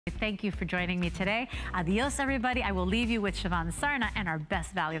Thank you for joining me today. Adios, everybody. I will leave you with Siobhan Sarna and our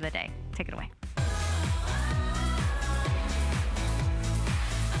best value of the day. Take it away.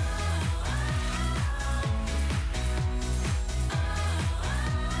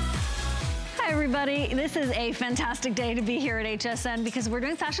 Hi everybody, this is a fantastic day to be here at HSN because we're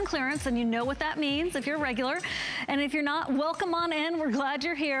doing fashion clearance and you know what that means if you're a regular. And if you're not, welcome on in. We're glad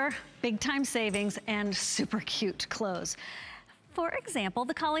you're here. Big time savings and super cute clothes. For example,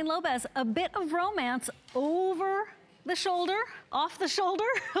 the Colleen Lopez, a bit of romance over the shoulder, off the shoulder,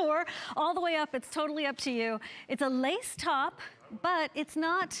 or all the way up. It's totally up to you. It's a lace top, but it's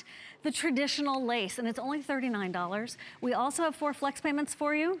not the traditional lace, and it's only $39. We also have 4 flex payments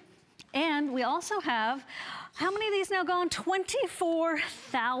for you. And we also have, how many of these now gone?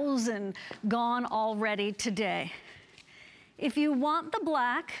 24,000 gone already today. If you want the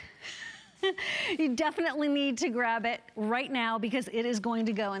black, you definitely need to grab it right now because it is going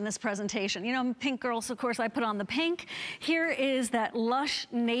to go in this presentation. You know, I'm pink girl, so of course I put on the pink. Here is that lush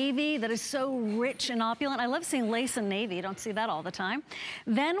navy that is so rich and opulent. I love seeing lace and navy. You don't see that all the time.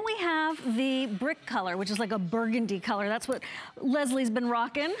 Then we have the brick color, which is like a burgundy color. That's what Leslie's been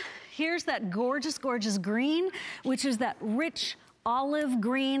rocking. Here's that gorgeous, gorgeous green, which is that rich olive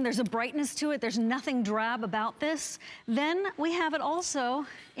green. There's a brightness to it. There's nothing drab about this. Then we have it also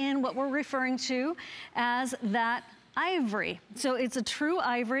in what we're referring to as that ivory. So it's a true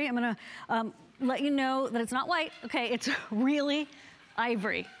ivory. I'm gonna let you know that it's not white. Okay, it's really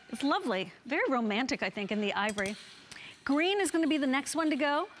ivory. It's lovely. Very romantic, I think, in the ivory. Green is gonna be the next one to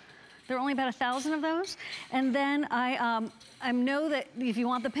go. There are only about 1,000 of those. And then I know that if you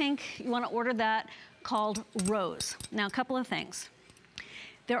want the pink, you wanna order that called Rose. Now, a couple of things.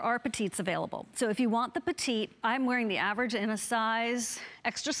 There are petites available. So if you want the petite, I'm wearing the average in a size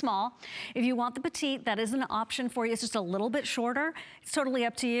extra small. If you want the petite, that is an option for you. It's just a little bit shorter. It's totally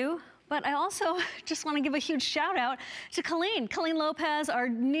up to you. But I also just want to give a huge shout out to Colleen Lopez, our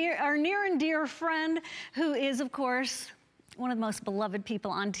near and dear friend, who is, of course, one of the most beloved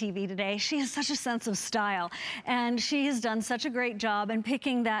people on TV today. She has such a sense of style, and she has done such a great job in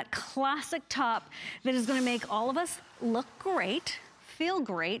picking that classic top that is gonna make all of us look great, feel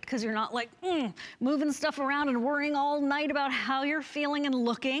great, because you're not like moving stuff around and worrying all night about how you're feeling and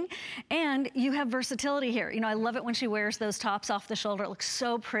looking. And you have versatility here. You know, I love it when she wears those tops off the shoulder. It looks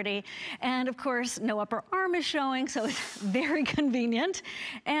so pretty. And of course, no upper arm is showing, so it's very convenient.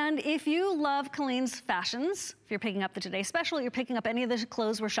 And if you love Colleen's fashions, if you're picking up the Today Special, you're picking up any of the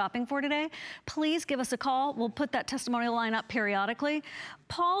clothes we're shopping for today, please give us a call. We'll put that testimonial line up periodically.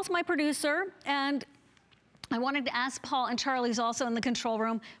 Paul's my producer, and I wanted to ask Paul, and Charlie's also in the control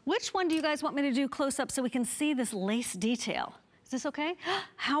room, which one do you guys want me to do close up so we can see this lace detail? Is this okay?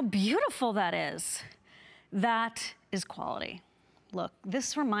 How beautiful that is. That is quality. Look,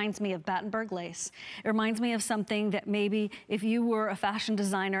 this reminds me of Battenberg lace. It reminds me of something that maybe if you were a fashion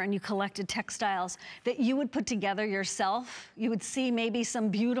designer and you collected textiles that you would put together yourself. You would see maybe some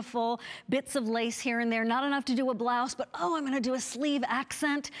beautiful bits of lace here and there, not enough to do a blouse, but oh, I'm gonna do a sleeve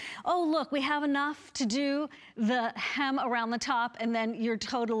accent. Oh, look, we have enough to do the hem around the top, and then you're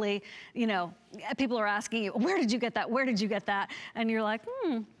totally, you know, people are asking you, where did you get that? Where did you get that? And you're like,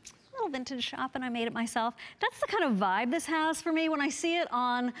 little vintage shop, and I made it myself. That's the kind of vibe this has for me when I see it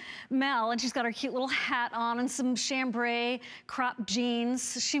on Mel, and she's got her cute little hat on and some chambray crop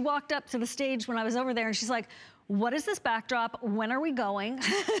jeans. She walked up to the stage when I was over there and she's like, what is this backdrop? When are we going?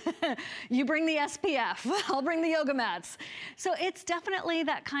 You bring the SPF, I'll bring the yoga mats. So it's definitely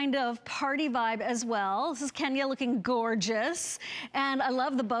that kind of party vibe as well. This is Kenya looking gorgeous. And I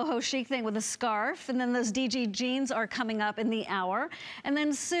love the boho chic thing with the scarf. And then those DG jeans are coming up in the hour. And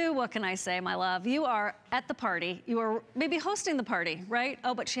then Sue, what can I say, my love? You are at the party. You are maybe hosting the party, right?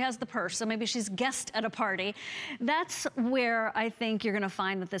 Oh, but she has the purse, so maybe she's guest at a party. That's where I think you're gonna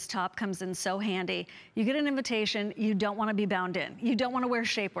find that this top comes in so handy. You get an invitation, you don't wanna be bound in. You don't wanna wear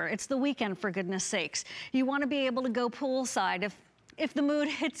shapewear. It's the weekend, for goodness sakes. You wanna be able to go poolside if the mood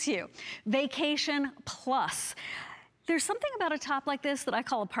hits you. Vacation plus. There's something about a top like this that I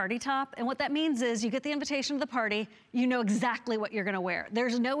call a party top, and what that means is you get the invitation to the party, you know exactly what you're gonna wear.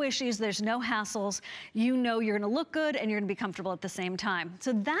 There's no issues, there's no hassles. You know you're gonna look good and you're gonna be comfortable at the same time.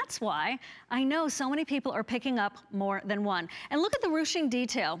 So that's why I know so many people are picking up more than one. And look at the ruching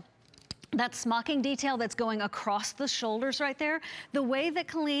detail. That smocking detail that's going across the shoulders right there. The way that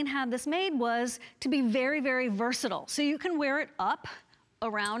Colleen had this made was to be very, very versatile. So you can wear it up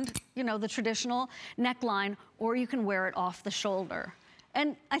around, you know, the traditional neckline, or you can wear it off the shoulder.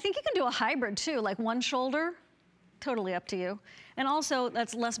 And I think you can do a hybrid too, like one shoulder totally up to you. And also,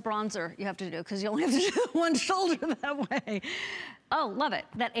 that's less bronzer you have to do because you only have to do one shoulder that way. Oh, love it.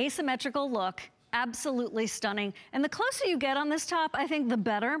 That asymmetrical look, absolutely stunning. And the closer you get on this top, I think the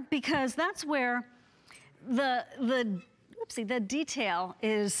better, because that's where the detail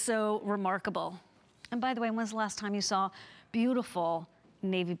is so remarkable. And by the way, when was the last time you saw beautiful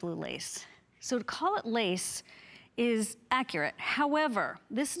navy blue lace? So to call it lace is accurate. However,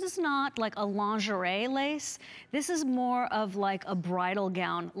 this is not like a lingerie lace. This is more of like a bridal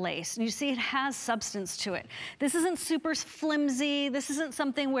gown lace. And you see it has substance to it. This isn't super flimsy. This isn't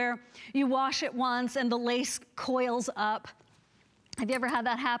something where you wash it once and the lace coils up. Have you ever had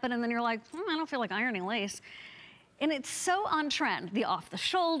that happen and then you're like, I don't feel like ironing lace? And it's so on trend, the off the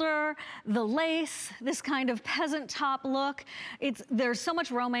shoulder, the lace, this kind of peasant top look. There's so much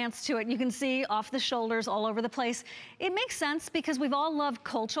romance to it. You can see off the shoulders all over the place. It makes sense because we've all loved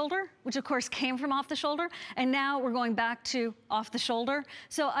cold shoulder, which of course came from off the shoulder. And now we're going back to off the shoulder.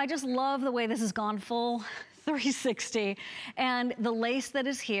 So I just love the way this has gone full 360. And the lace that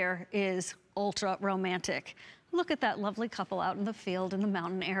is here is ultra romantic. Look at that lovely couple out in the field in the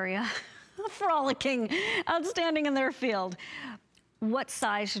mountain area. Frolicking, outstanding in their field. What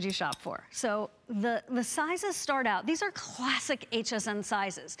size should you shop for? So the sizes start out, these are classic HSN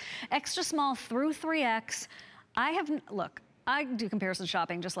sizes. Extra small through 3X. Look, I do comparison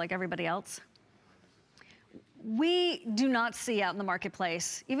shopping just like everybody else. We do not see out in the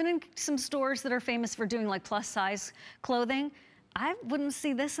marketplace, even in some stores that are famous for doing like plus size clothing, I wouldn't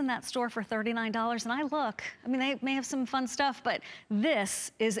see this in that store for $39, and I look. I mean, they may have some fun stuff, but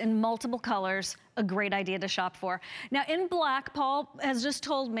this is in multiple colors, a great idea to shop for. Now, in black, Paul has just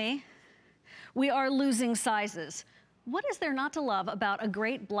told me, we are losing sizes. What is there not to love about a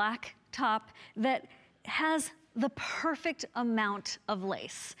great black top that has the perfect amount of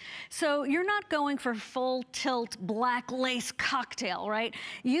lace? So you're not going for full tilt black lace cocktail, right?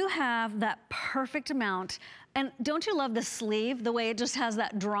 You have that perfect amount. And don't you love the sleeve, the way it just has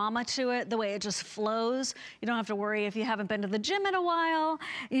that drama to it, the way it just flows? You don't have to worry if you haven't been to the gym in a while.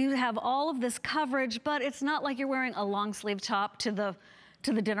 You have all of this coverage, but it's not like you're wearing a long sleeve top to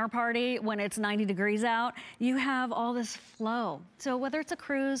the dinner party when it's 90 degrees out. You have all this flow. So whether it's a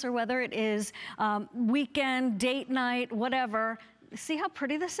cruise or whether it is weekend, date night, whatever, see how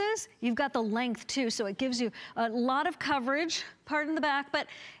pretty this is? You've got the length too, so it gives you a lot of coverage, part in the back, but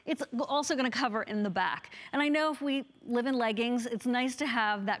it's also gonna cover in the back. And I know if we live in leggings, it's nice to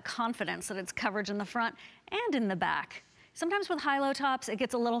have that confidence that it's coverage in the front and in the back. Sometimes with high-low tops, it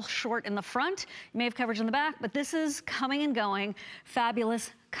gets a little short in the front. You may have coverage in the back, but this is coming and going,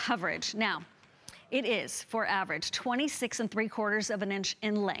 fabulous coverage. Now, it is, for average, 26 3/4 of an inch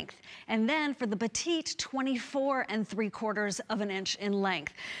in length. And then for the petite, 24 3/4 of an inch in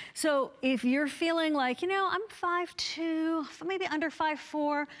length. So if you're feeling like, you know, I'm 5'2", maybe under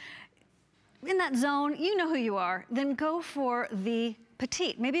 5'4", in that zone, you know who you are, then go for the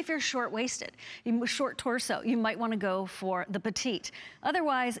petite. Maybe if you're short-waisted, short torso, you might want to go for the petite.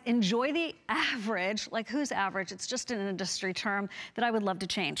 Otherwise, enjoy the average. Like, who's average? It's just an industry term that I would love to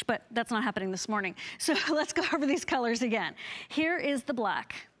change, but that's not happening this morning. So let's go over these colors again. Here is the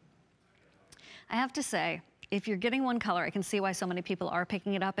black. I have to say, if you're getting one color, I can see why so many people are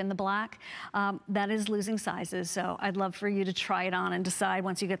picking it up in the black. That is losing sizes, so I'd love for you to try it on and decide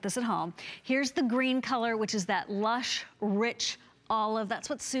once you get this at home. Here's the green color, which is that lush, rich olive. That's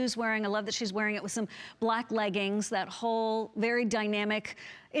what Sue's wearing. I love that she's wearing it with some black leggings, that whole very dynamic.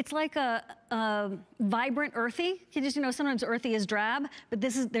 It's like a vibrant earthy. You just, you know, sometimes earthy is drab, but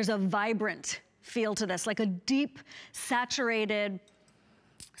there's a vibrant feel to this, like a deep, saturated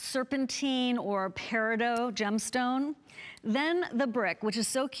serpentine or peridot gemstone. Then the brick, which is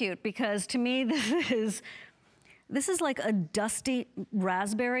so cute because to me this is like a dusty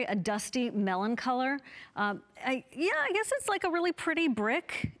raspberry, a dusty melon color. I guess it's like a really pretty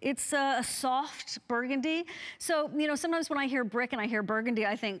brick. It's a soft burgundy. So, you know, sometimes when I hear brick and I hear burgundy,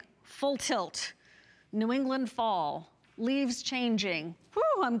 I think full tilt, New England fall, leaves changing.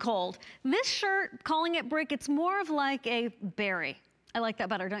 Whew, I'm cold. This shirt, calling it brick, it's more of like a berry. I like that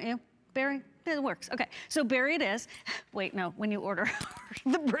better, don't you? Berry? It works. Okay, so berry it is. Wait, no, when you order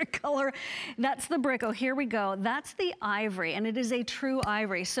the brick color, that's the brick. Oh, here we go. That's the ivory, and it is a true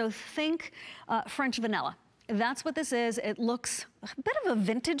ivory. So think French vanilla. That's what this is. It looks a bit of a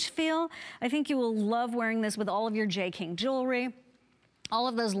vintage feel. I think you will love wearing this with all of your J. King jewelry, all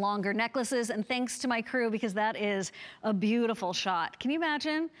of those longer necklaces, and thanks to my crew because that is a beautiful shot. Can you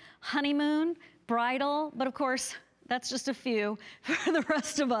imagine? Honeymoon, bridal, but of course, That's just a few for the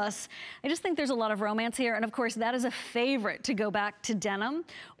rest of us. I just think there's a lot of romance here. And of course, that is a favorite to go back to denim,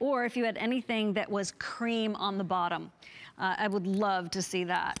 or if you had anything that was cream on the bottom. I would love to see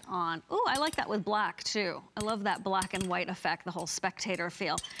that on. Oh, I like that with black too. I love that black and white effect, the whole spectator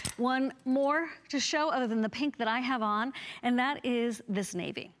feel. One more to show other than the pink that I have on, and that is this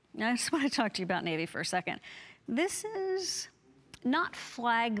navy. Now, I just want to talk to you about navy for a second. This is not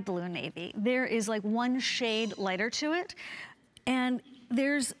flag blue navy. There is like one shade lighter to it, and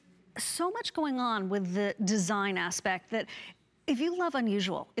there's so much going on with the design aspect that if you love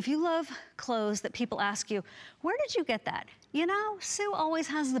unusual, if you love clothes that people ask you, where did you get that? You know, Sue always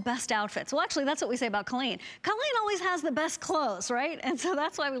has the best outfits. Well, actually, that's what we say about Colleen. Colleen always has the best clothes, right? And so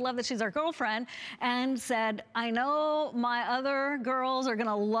that's why we love that she's our girlfriend, and said, I know my other girls are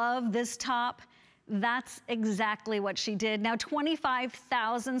gonna love this top. That's exactly what she did. Now,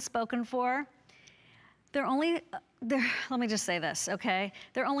 25,000 spoken for. Let me just say this, okay?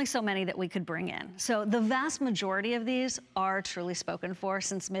 There are only so many that we could bring in. So the vast majority of these are truly spoken for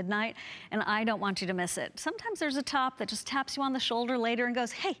since midnight, and I don't want you to miss it. Sometimes there's a top that just taps you on the shoulder later and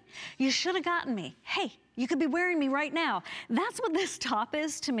goes, hey, you should have gotten me. Hey, you could be wearing me right now. That's what this top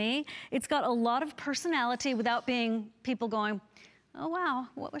is to me. It's got a lot of personality without being people going, oh wow,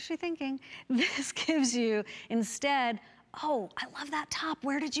 what was she thinking? This gives you instead, oh, I love that top,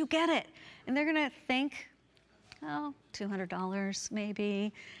 where did you get it? And they're gonna think, oh, $200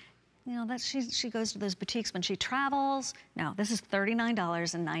 maybe. You know, that she goes to those boutiques when she travels. No, this is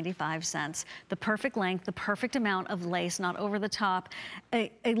 $39.95. The perfect length, the perfect amount of lace, not over the top. A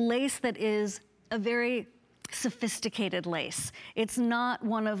lace that is a very sophisticated lace. It's not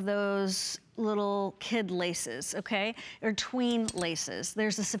one of those little kid laces, okay? Or tween laces.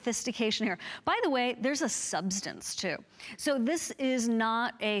 There's a sophistication here. By the way, there's a substance too. So this is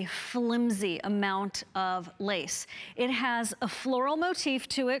not a flimsy amount of lace. It has a floral motif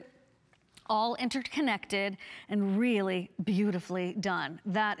to it, all interconnected and really beautifully done.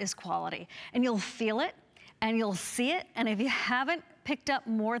 That is quality. And you'll feel it and you'll see it. And if you haven't picked up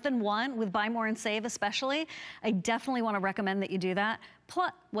more than one with Buy More and Save especially, I definitely want to recommend that you do that.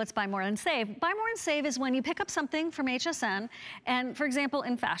 Plus, what's Buy More and Save? Buy More and Save is when you pick up something from HSN, and for example,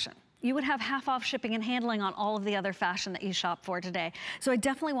 in fashion, you would have half off shipping and handling on all of the other fashion that you shop for today. So I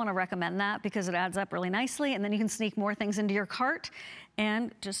definitely want to recommend that because it adds up really nicely, and then you can sneak more things into your cart.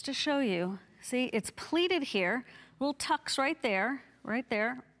 And just to show you, see, it's pleated here, little tucks right there,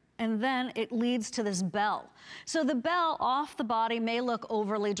 and then it leads to this bell. So the bell off the body may look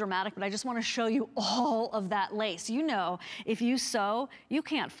overly dramatic, but I just want to show you all of that lace. You know, if you sew, you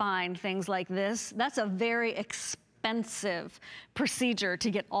can't find things like this. That's a very expensive procedure to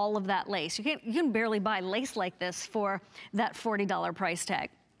get all of that lace. You can barely buy lace like this for that $40 price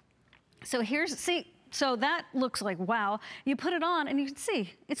tag. So here's, see, so that looks like, wow. You put it on and you can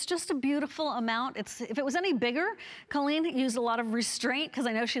see, it's just a beautiful amount. If it was any bigger, Colleen used a lot of restraint because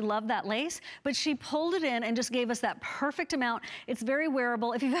I know she loved that lace, but she pulled it in and just gave us that perfect amount. It's very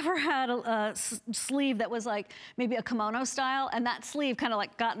wearable. If you've ever had a sleeve that was like maybe a kimono style and that sleeve kind of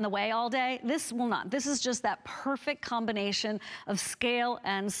like got in the way all day, this will not. This is just that perfect combination of scale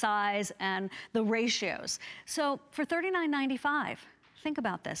and size and the ratios. So for $39.95, think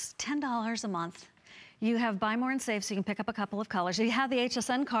about this, $10 a month. You have Buy More and Save, so you can pick up a couple of colors. If you have the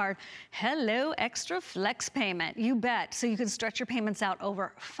HSN card, hello, extra flex payment, you bet. So you can stretch your payments out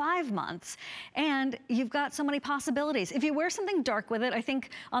over 5 months. And you've got so many possibilities. If you wear something dark with it, I think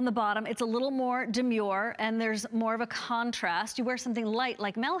on the bottom, it's a little more demure and there's more of a contrast. You wear something light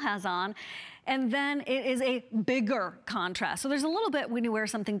like Mel has on, and then it is a bigger contrast. So there's a little bit when you wear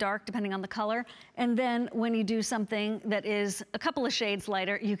something dark, depending on the color. And then when you do something that is a couple of shades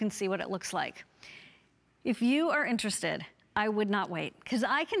lighter, you can see what it looks like. If you are interested, I would not wait, because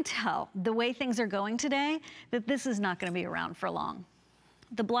I can tell the way things are going today that this is not going to be around for long.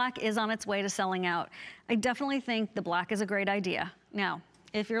 The black is on its way to selling out. I definitely think the black is a great idea. Now,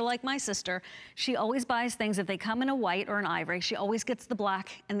 if you're like my sister, she always buys things, if they come in a white or an ivory, she always gets the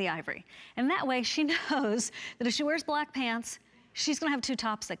black and the ivory. And that way she knows that if she wears black pants, she's gonna have 2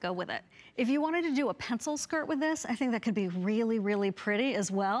 tops that go with it. If you wanted to do a pencil skirt with this, I think that could be really, really pretty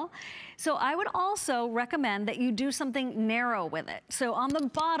as well. So I would also recommend that you do something narrow with it. So on the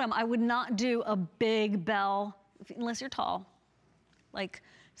bottom, I would not do a big bell, unless you're tall, like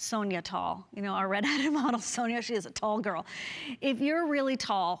Sonia tall. You know, our red-headed model, Sonia, she is a tall girl. If you're really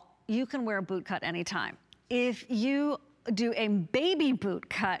tall, you can wear a boot cut anytime. If you do a baby boot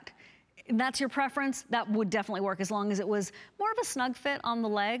cut, and that's your preference, that would definitely work as long as it was more of a snug fit on the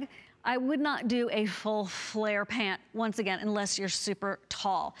leg. I would not do a full flare pant, once again, unless you're super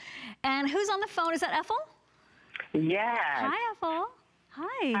tall. And who's on the phone? Is that Ethel? Yes. Hi, Ethel.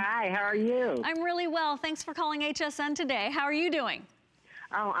 Hi. Hi, how are you? I'm really well. Thanks for calling HSN today. How are you doing?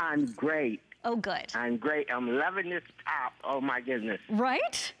 Oh, I'm great. Oh, good. I'm great. I'm loving this top. Oh, my goodness.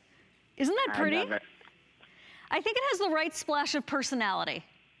 Right? Isn't that pretty? I love it. I think it has the right splash of personality.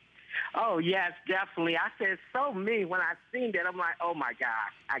 Oh, yes, definitely. I said so me when I seen it. I'm like, oh, my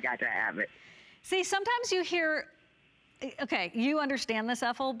gosh, I got to have it. See, sometimes you hear, okay, you understand this,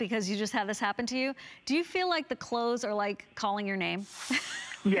 Ethel, because you just had this happen to you. Do you feel like the clothes are like calling your name?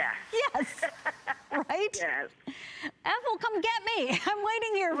 Yes. Yes. Right? Yes. Ethel, come get me. I'm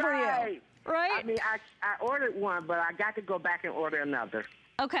waiting here for you. Right? I mean, I ordered one, but I got to go back and order another.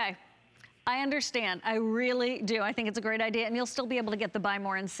 Okay. I understand. I really do. I think it's a great idea, and you'll still be able to get the buy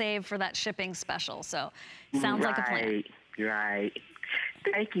more and save for that shipping special. So, sounds like a plan. Right.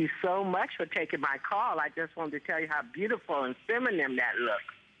 Thank you so much for taking my call. I just wanted to tell you how beautiful and feminine that looks.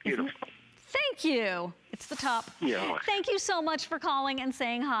 Beautiful. Thank you. It's the top. Yeah. Thank you so much for calling and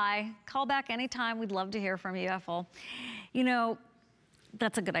saying hi. Call back anytime. We'd love to hear from you, Ethel. You know,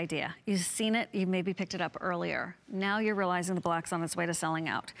 that's a good idea. You've seen it, you maybe picked it up earlier. Now you're realizing the black's on its way to selling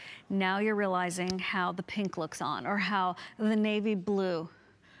out. Now you're realizing how the pink looks on, or how the navy blue.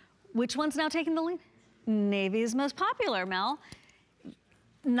 Which one's now taking the lead? Navy is most popular, Mel.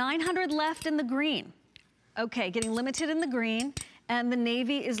 900 left in the green. Okay, getting limited in the green, and the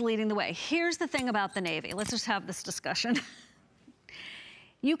navy is leading the way. Here's the thing about the navy. Let's just have this discussion.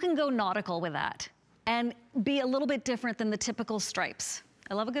 You can go nautical with that and be a little bit different than the typical stripes.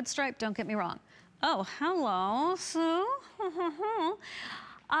 I love a good stripe, don't get me wrong. Oh, hello, Sue.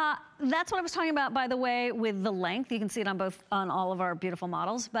 That's what I was talking about, by the way, with the length. You can see it on all of our beautiful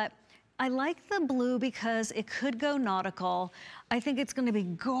models, but I like the blue because it could go nautical. I think it's gonna be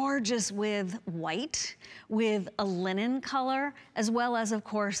gorgeous with white, with a linen color, as well as, of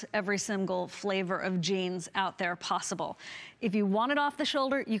course, every single flavor of jeans out there possible. If you want it off the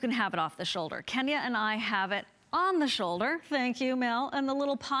shoulder, you can have it off the shoulder. Kenya and I have it on the shoulder. Thank you, Mel. And the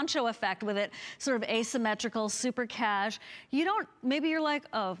little poncho effect with it, sort of asymmetrical, super cash. You don't, maybe you're like,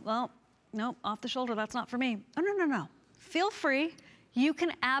 oh, well, no, off the shoulder, that's not for me. Oh, no. Feel free. You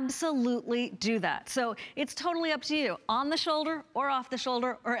can absolutely do that. So it's totally up to you, on the shoulder or off the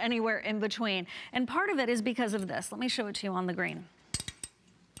shoulder or anywhere in between. And part of it is because of this. Let me show it to you on the green.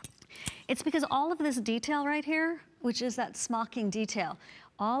 It's because all of this detail right here, which is that smocking detail,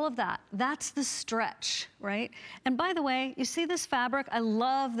 all of that, that's the stretch, right? And by the way, you see this fabric? I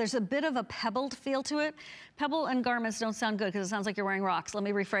love, there's a bit of a pebbled feel to it. Pebble and garments don't sound good because it sounds like you're wearing rocks. Let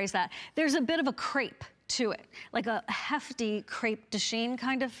me rephrase that. There's a bit of a crepe to it, like a hefty crepe de chine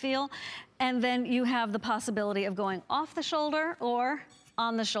kind of feel. And then you have the possibility of going off the shoulder or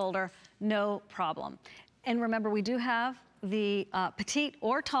on the shoulder, no problem. And remember, we do have the petite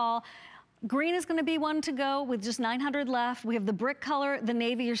or tall. Green is gonna be one to go with just 900 left. We have the brick color, the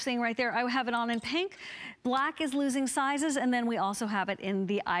navy you're seeing right there. I have it on in pink. Black is losing sizes, and then we also have it in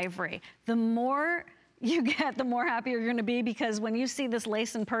the ivory. The more you get, the more happier you're gonna be, because when you see this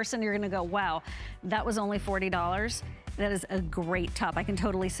lace in person, you're gonna go, wow, that was only $40. That is a great top. I can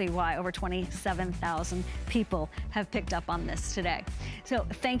totally see why over 27,000 people have picked up on this today. So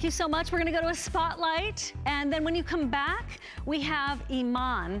thank you so much. We're gonna go to a spotlight, and then when you come back, we have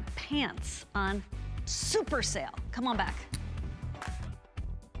Iman pants on super sale. Come on back.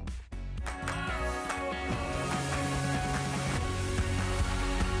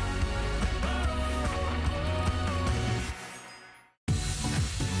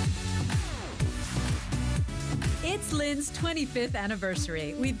 It's Lynn's 25th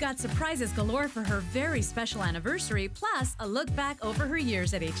anniversary. We've got surprises galore for her very special anniversary, plus a look back over her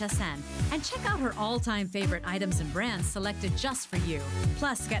years at HSN. And check out her all-time favorite items and brands selected just for you.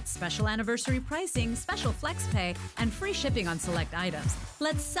 Plus, get special anniversary pricing, special flex pay, and free shipping on select items.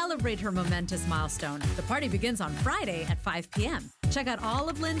 Let's celebrate her momentous milestone. The party begins on Friday at 5 p.m. Check out all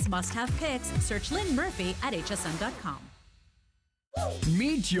of Lynn's must-have picks. Search Lynn Murphy at hsn.com.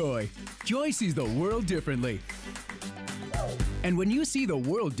 Meet Joy. Joy sees the world differently. And when you see the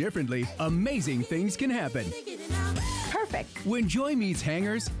world differently, amazing things can happen. Perfect. When Joy meets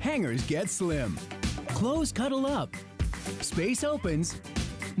hangers, hangers get slim. Clothes cuddle up. Space opens.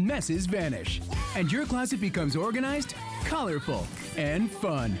 Messes vanish. And your closet becomes organized, colorful, and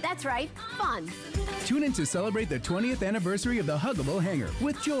fun. That's right, fun. Tune in to celebrate the 20th anniversary of the Huggable Hanger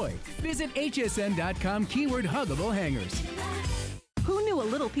with Joy. Visit hsn.com /Huggable Hangers. Who knew a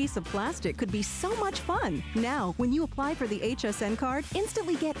little piece of plastic could be so much fun? Now, when you apply for the HSN card,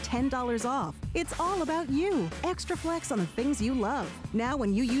 instantly get $10 off. It's all about you. Extra flex on the things you love. Now,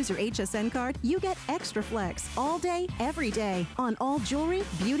 when you use your HSN card, you get extra flex all day, every day on all jewelry,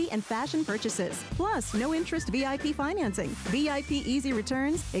 beauty, and fashion purchases. Plus, no interest VIP financing, VIP easy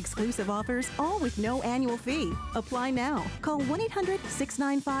returns, exclusive offers, all with no annual fee. Apply now. Call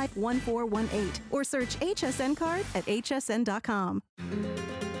 1-800-695-1418 or search HSN card at hsn.com.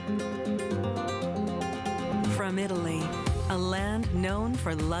 From Italy, a land known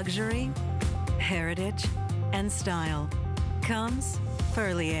for luxury, heritage, and style, comes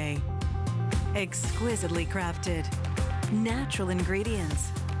Perlier. Exquisitely crafted, natural ingredients,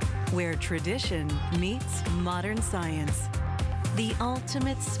 where tradition meets modern science. The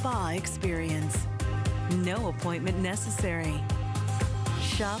ultimate spa experience. No appointment necessary.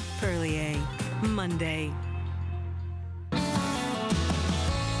 Shop Perlier, Monday.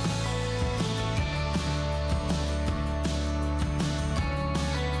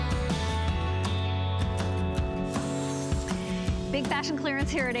 Big fashion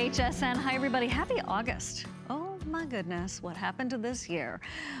clearance here at HSN. Hi, everybody. Happy August. Oh, my goodness. What happened to this year?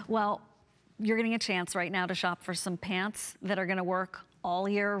 Well, you're getting a chance right now to shop for some pants that are going to work all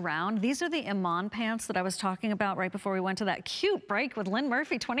year round. These are the Iman pants that I was talking about right before we went to that cute break with Lynn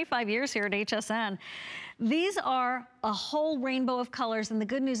Murphy, 25 years here at HSN. These are a whole rainbow of colors, and the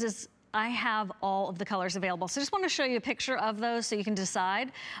good news is I have all of the colors available. So I just want to show you a picture of those so you can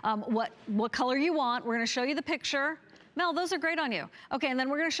decide what color you want. We're going to show you the picture. Mel, those are great on you. Okay, and then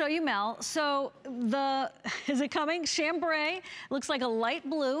we're gonna show you Mel. So is it coming? Chambray, looks like a light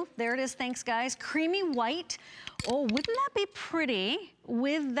blue. There it is, thanks guys. Creamy white. Oh, wouldn't that be pretty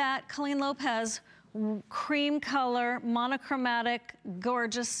with that Colleen Lopez cream color, monochromatic,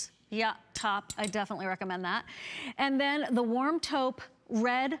 gorgeous, yeah, top. I definitely recommend that. And then the warm taupe,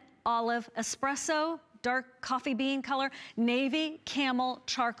 red, olive, espresso, dark coffee bean color, navy, camel,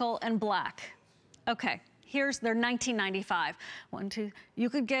 charcoal, and black. Okay. They're $19.95. You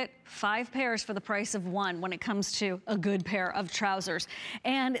could get 5 pairs for the price of 1 when it comes to a good pair of trousers.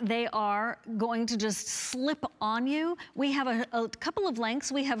 And they are going to just slip on you. We have a couple of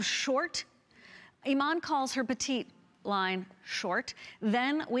lengths. We have short. Iman calls her petite line short.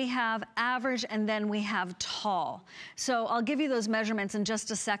 Then we have average, and then we have tall. So I'll give you those measurements in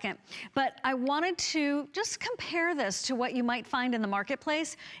just a second. But I wanted to just compare this to what you might find in the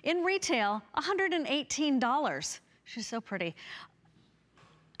marketplace. In retail, $118. She's so pretty.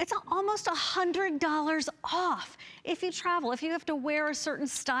 It's almost $100 off. If you travel, if you have to wear a certain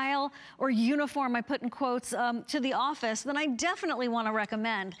style or uniform, I put in quotes, to the office, then I definitely want to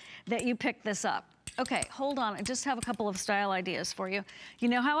recommend that you pick this up. Okay, hold on. I just have a couple of style ideas for you. You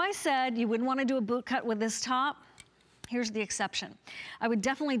know how I said you wouldn't want to do a boot cut with this top? Here's the exception. I would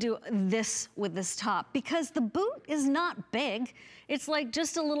definitely do this with this top because the boot is not big. It's like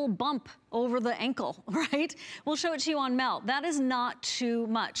just a little bump over the ankle, right? We'll show it to you on Mel. That is not too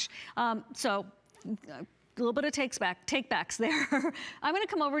much. So a little bit of take-backs there. I'm going to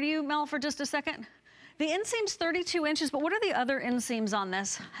come over to you, Mel, for just a second. The inseam's 32 inches, but what are the other inseams on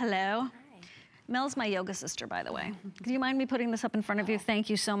this? Hello? Mel's my yoga sister, by the way. Do you mind me putting this up in front of you? Thank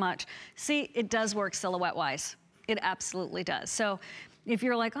you so much. See, it does work silhouette-wise. It absolutely does. So if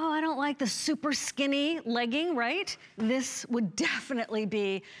you're like, oh, I don't like the super skinny legging, right? This would definitely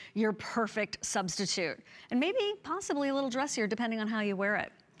be your perfect substitute. And maybe possibly a little dressier depending on how you wear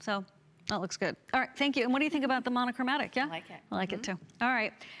it. So that looks good. All right, thank you. And what do you think about the monochromatic, yeah? I like it. I like it too. All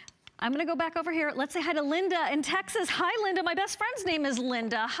right. I'm gonna go back over here. Let's say hi to Linda in Texas. Hi, Linda. My best friend's name is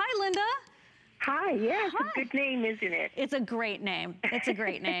Linda. Hi, Linda. Hi, yes, Hi. It's a good name, isn't it? It's a great name. It's a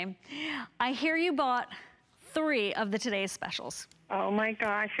great name. I hear you bought 3 of the today's specials. Oh my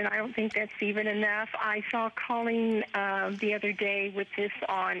gosh, and I don't think that's even enough. I saw Colleen the other day with this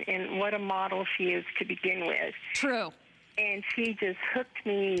on, and what a model she is to begin with. True. And she just hooked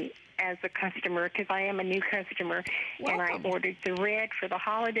me as a customer, because I am a new customer. Welcome. And I ordered the red for the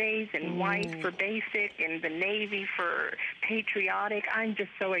holidays and white for basic and the navy for patriotic. I'm just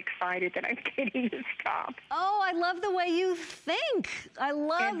so excited that I'm getting this top. Oh, I love the way you think. I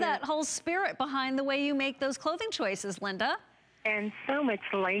love that whole spirit behind the way you make those clothing choices, Linda. And so much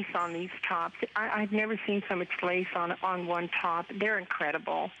lace on these tops. I've never seen so much lace on one top. They're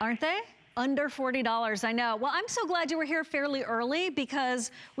incredible. Aren't they? Under $40, I know. Well, I'm so glad you were here fairly early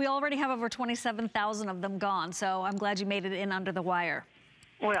because we already have over 27,000 of them gone. So I'm glad you made it in under the wire.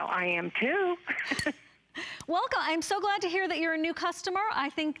 Well, I am too. Welcome. I'm so glad to hear that you're a new customer. I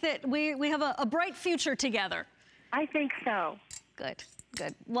think that we have a bright future together. I think so. Good,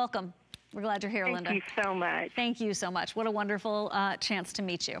 good. Welcome. We're glad you're here, Linda. Thank you so much. Thank you so much. What a wonderful chance to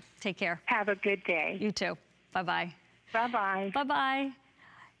meet you. Take care. Have a good day. You too. Bye-bye. Bye-bye. Bye-bye.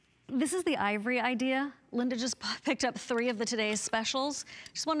 This is the ivory idea. Linda just picked up 3 of the today's specials.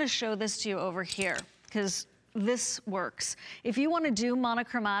 Just wanted to show this to you over here because this works. If you want to do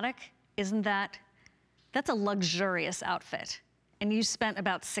monochromatic, that's a luxurious outfit. And you spent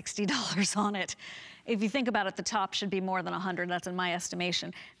about $60 on it. If you think about it, the top should be more than $100, that's in my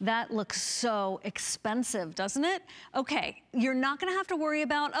estimation. That looks so expensive, doesn't it? Okay, you're not gonna have to worry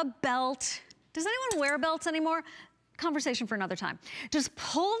about a belt. Does anyone wear belts anymore? Conversation for another time. Just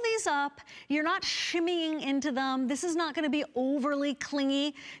pull these up. You're not shimmying into them. This is not gonna be overly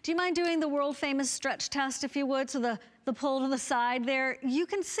clingy. Do you mind doing the world famous stretch test, if you would? So the pull to the side there, you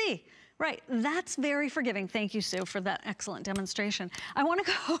can see. Right, that's very forgiving. Thank you, Sue, for that excellent demonstration. I wanna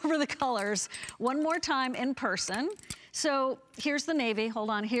go over the colors one more time in person. So here's the navy,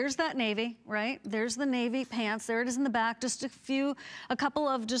 hold on, here's that navy, right? There's the navy pants, there it is in the back, just a couple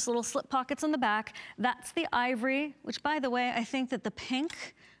of just little slip pockets in the back. That's the ivory, which by the way, I think that the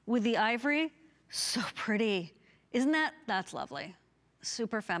pink with the ivory, so pretty. Isn't that's lovely.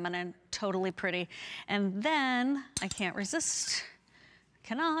 Super feminine, totally pretty. And then, I can't resist,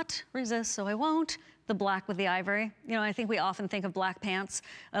 cannot resist, so I won't. The black with the ivory. You know, I think we often think of black pants,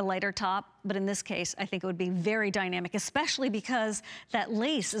 a lighter top, but in this case, I think it would be very dynamic, especially because that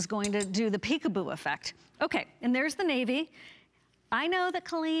lace is going to do the peekaboo effect. Okay, and there's the navy. I know that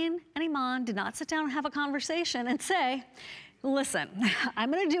Colleen and Iman did not sit down and have a conversation and say, listen,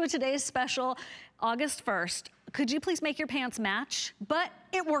 I'm gonna do a today's special August 1st. Could you please make your pants match? But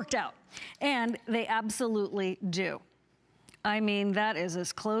it worked out, and they absolutely do. I mean, that is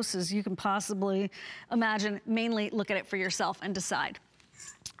as close as you can possibly imagine. Mainly look at it for yourself and decide.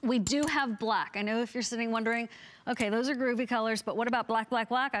 We do have black. I know if you're sitting wondering, okay, those are groovy colors, but what about black, black,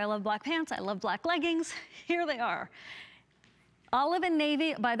 black? I love black pants, I love black leggings. Here they are. Olive and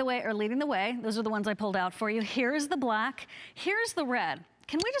navy, by the way, are leading the way. Those are the ones I pulled out for you. Here's the black, here's the red.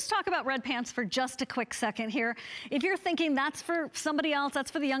 Can we just talk about red pants for just a quick second here? If you're thinking that's for somebody else, that's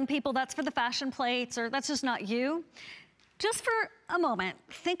for the young people, that's for the fashion plates, or that's just not you, just for a moment,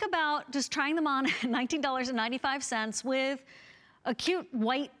 think about just trying them on at $19.95 with a cute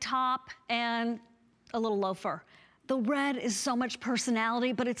white top and a little loafer. The red is so much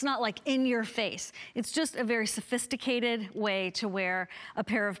personality, but it's not like in your face. It's just a very sophisticated way to wear a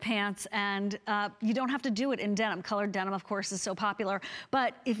pair of pants, and you don't have to do it in denim. Colored denim, of course, is so popular.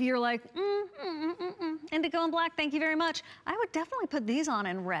 But if you're like, indigo and black, thank you very much, I would definitely put these on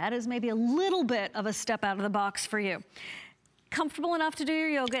in red as maybe a little bit of a step out of the box for you. Comfortable enough to do your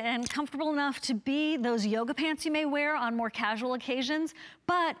yoga and comfortable enough to be those yoga pants you may wear on more casual occasions,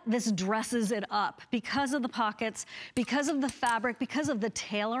 but this dresses it up because of the pockets, because of the fabric, because of the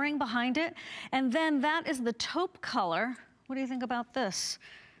tailoring behind it. And then that is the taupe color. What do you think about this?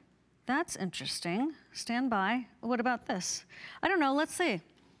 That's interesting. Stand by. What about this? I don't know, let's see.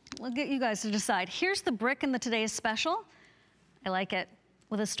 We'll get you guys to decide. Here's the brick in the today's special. I like it.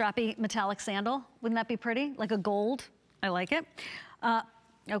 With a strappy metallic sandal. Wouldn't that be pretty? Like a gold. I like it.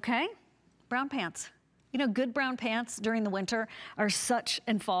 Okay, brown pants. You know, good brown pants during the winter are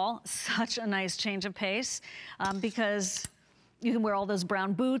and fall, such a nice change of pace because you can wear all those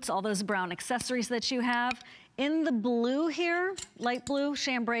brown boots, all those brown accessories that you have. In the blue here, light blue,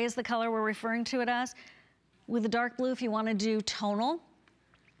 chambray is the color we're referring to it as. With the dark blue, if you want to do tonal,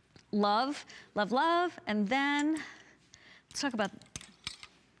 love, love, love. And then let's talk about,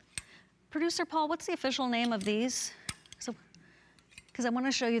 Producer Paul, what's the official name of these? Because I want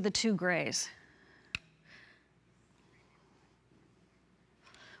to show you the 2 grays.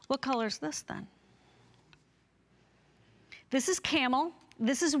 What color is this then? This is camel,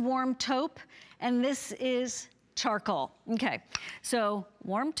 this is warm taupe, and this is charcoal. Okay, so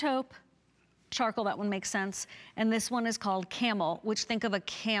warm taupe, charcoal, that one makes sense. And this one is called camel, which think of a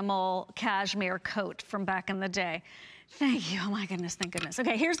camel cashmere coat from back in the day. Thank you, oh my goodness, thank goodness.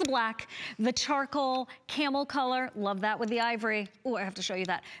 Okay, here's the black, the charcoal, camel color, love that with the ivory. Oh, I have to show you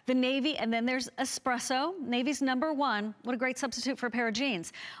that. The navy, and then there's espresso. Navy's #1, what a great substitute for a pair of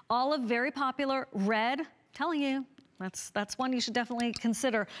jeans. Olive, very popular. Red, telling you, that's one you should definitely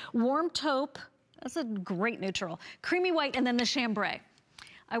consider. Warm taupe, that's a great neutral. Creamy white, and then the chambray.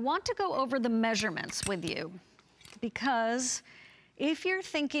 I want to go over the measurements with you because if you're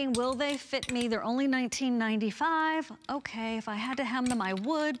thinking, will they fit me? They're only $19.95. Okay, if I had to hem them, I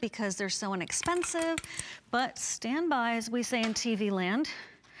would because they're so inexpensive. But stand by, as we say in TV land.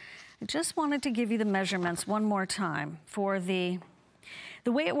 I just wanted to give you the measurements one more time for the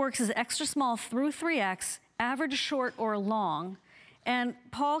way it works is extra small through 3X, average short or long, And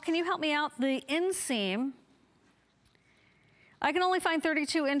Paul, can you help me out? The inseam, I can only find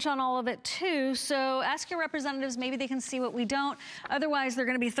 32 inch on all of it too, so ask your representatives, maybe they can see what we don't. Otherwise, they're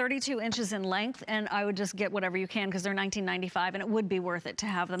gonna be 32 inches in length, and I would just get whatever you can because they're $19.95, and it would be worth it to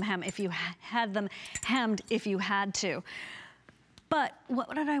have them hem if you had them hemmed if you had to. But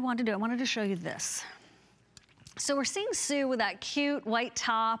what did I want to do? I wanted to show you this. So we're seeing Sue with that cute white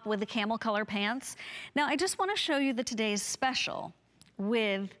top with the camel color pants. Now I just wanna show you the today's special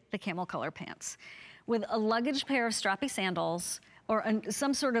with the camel color pants. With a luggage pair of strappy sandals or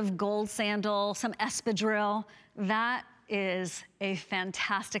some sort of gold sandal, some espadrille, that is a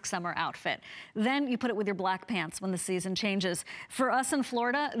fantastic summer outfit. Then you put it with your black pants when the season changes. For us in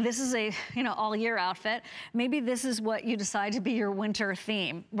Florida, this is a all year outfit. Maybe this is what you decide to be your winter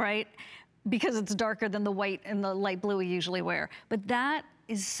theme, right? Because it's darker than the white and the light blue we usually wear. But that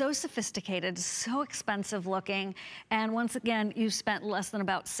is so sophisticated, so expensive looking, and once again, you spent less than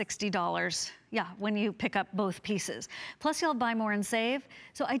about $60, when you pick up both pieces. Plus you'll buy more and save.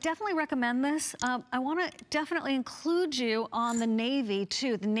 So I definitely recommend this. I wanna definitely include you on the navy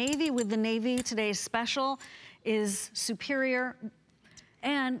too. The navy with the navy today's special is superior.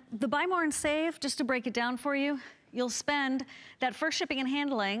 And the buy more and save, just to break it down for you, you'll spend that first shipping and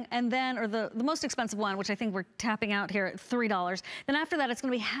handling, and then, or the most expensive one, which I think we're tapping out here at $3. Then after that, it's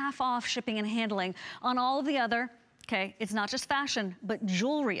gonna be half off shipping and handling on all of the other, okay, it's not just fashion, but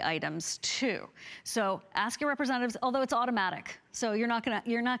jewelry items too. So ask your representatives, although it's automatic. So you're not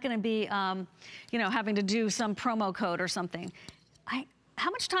gonna be, having to do some promo code or something. How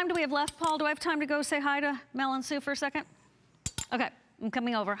much time do we have left, Paul? Do I have time to go say hi to Mel and Sue for a second? Okay, I'm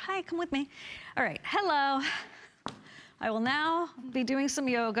coming over. Hi, come with me. All right, hello. I will now be doing some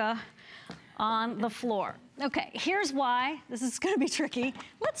yoga on the floor. Okay, here's why. This is gonna be tricky.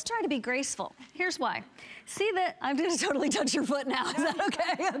 Let's try to be graceful. Here's why. See that, I'm gonna totally touch your foot now. Is that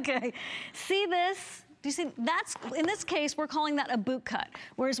okay? Okay. See this? Do you see, that's, in this case, we're calling that a boot cut.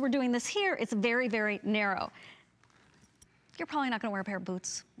 Whereas we're doing this here, it's very, very narrow. You're probably not gonna wear a pair of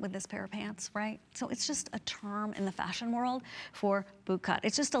boots with this pair of pants, right? So it's just a term in the fashion world for boot cut.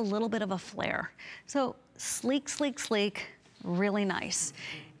 It's just a little bit of a flare. So sleek, sleek, sleek, really nice.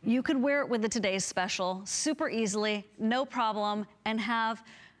 You could wear it with the today's special super easily, no problem, and have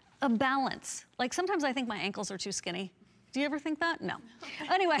a balance. Like sometimes I think my ankles are too skinny. Do you ever think that? No.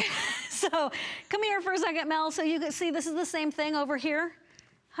 Anyway, so come here for a second, Mel, so you can see this is the same thing over here.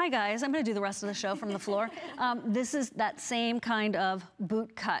 Hi guys, I'm gonna do the rest of the show from the floor. This is that same kind of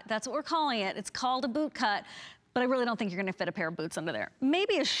boot cut. That's what we're calling it. It's called a boot cut, but I really don't think you're gonna fit a pair of boots under there.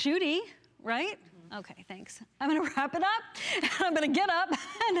 Maybe a shootie, right? Okay, thanks. I'm gonna wrap it up, and I'm gonna get up,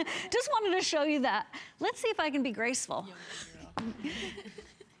 and just wanted to show you that. Let's see if I can be graceful.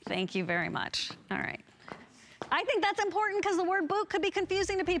 Thank you very much. All right. I think that's important because the word boot could be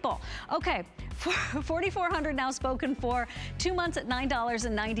confusing to people. Okay, $4,400 now spoken for, 2 months at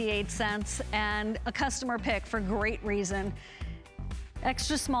 $9.98, and a customer pick for great reason.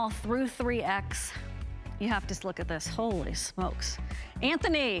 Extra small through 3X. You have to look at this, holy smokes.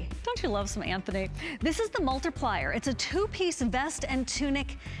 Anthony, don't you love some Anthony? This is the multiplier. It's a 2-piece vest and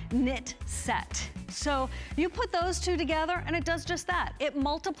tunic knit set. So you put those two together and it does just that. It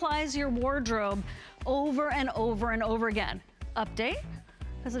multiplies your wardrobe over and over and over again. Update,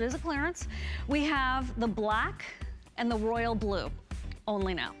 because it is a clearance. We have the black and the royal blue,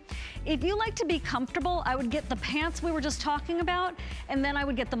 only now. If you like to be comfortable, I would get the pants we were just talking about, and then I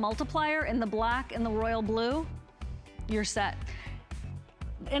would get the multiplier in the black and the royal blue. You're set.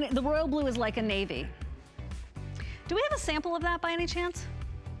 And the royal blue is like a navy. Do we have a sample of that by any chance?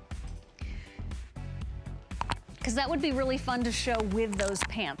 Because that would be really fun to show with those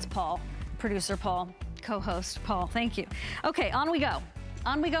pants, Paul. Producer Paul, co-host Paul, thank you. Okay, on we go.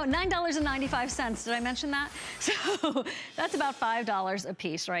 On we go, $9.95. Did I mention that? So that's about $5 a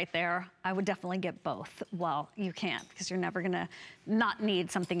piece right there. I would definitely get both. Well, you can't, because you're never gonna not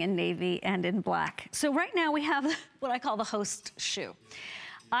need something in navy and in black. So right now we have what I call the host shoe.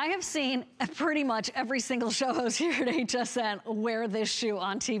 I have seen pretty much every single show host here at HSN wear this shoe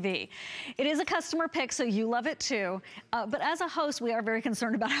on TV. It is a customer pick, so you love it too. But as a host, we are very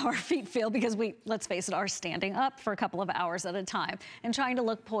concerned about how our feet feel because we, let's face it, are standing up for a couple of hours at a time and trying to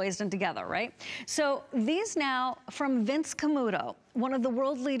look poised and together, right? So these now from Vince Camuto, one of the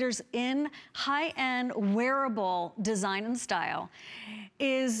world leaders in high-end wearable design and style,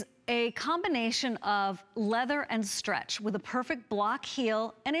 is a combination of leather and stretch with a perfect block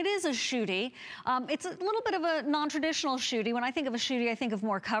heel, and it is a shooty. It's a little bit of a non-traditional shooty. When I think of a shooty, I think of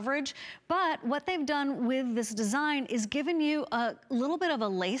more coverage, but what they've done with this design is given you a little bit of a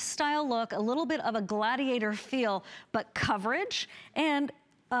lace style look, a little bit of a gladiator feel, but coverage, and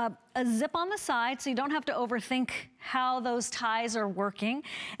a zip on the side so you don't have to overthink how those ties are working.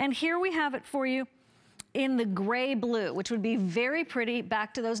 And here we have it for you in the gray blue, which would be very pretty,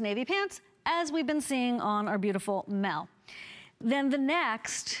 back to those navy pants, as we've been seeing on our beautiful Mel. Then the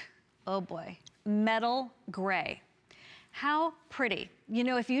next, oh boy, metal gray. How pretty. You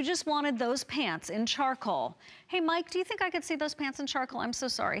know, if you just wanted those pants in charcoal, hey Mike, do you think I could see those pants in charcoal? I'm so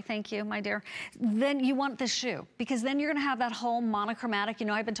sorry, thank you, my dear. Then you want this shoe, because then you're gonna have that whole monochromatic, you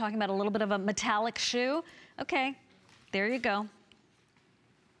know, I've been talking about a little bit of a metallic shoe. Okay, there you go.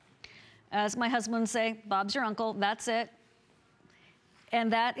 As my husband would say, Bob's your uncle, that's it.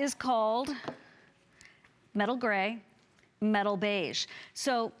 And that is called metal gray, metal beige.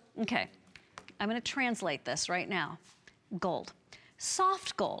 So, okay, I'm gonna translate this right now. Gold,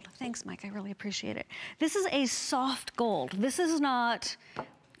 soft gold. Thanks, Mike, I really appreciate it. This is a soft gold. This is not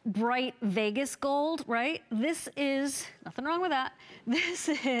bright Vegas gold, right? This is, nothing wrong with that. This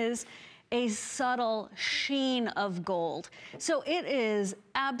is a subtle sheen of gold. So it is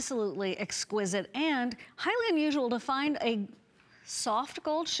absolutely exquisite and highly unusual to find a soft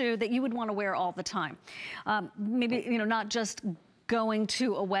gold shoe that you would want to wear all the time. Maybe, you know, not just going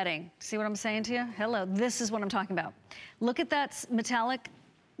to a wedding. See what I'm saying to you? Hello, this is what I'm talking about. Look at that metallic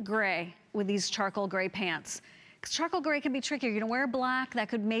gray with these charcoal gray pants. Because charcoal gray can be tricky. You're gonna wear black, that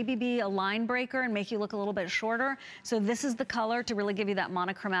could maybe be a line breaker and make you look a little bit shorter. So this is the color to really give you that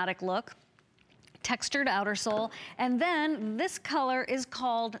monochromatic look. Textured outer sole. And then this color is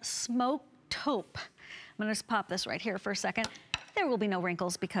called Smoke Taupe. I'm gonna just pop this right here for a second. There will be no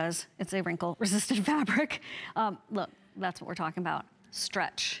wrinkles because it's a wrinkle resistant fabric. Look, that's what we're talking about.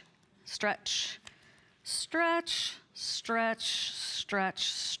 Stretch, stretch, stretch, stretch, stretch,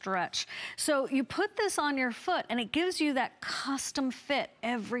 stretch. So you put this on your foot and it gives you that custom fit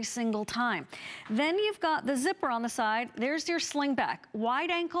every single time. Then you've got the zipper on the side. There's your slingback.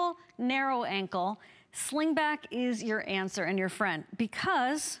 Wide ankle, narrow ankle. Slingback is your answer and your friend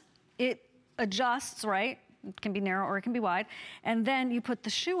because it adjusts, right? It can be narrow or it can be wide. And then you put the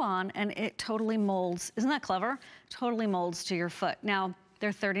shoe on and it totally molds. Isn't that clever? Totally molds to your foot. Now,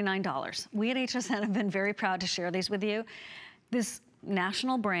 they're $39. We at HSN have been very proud to share these with you. This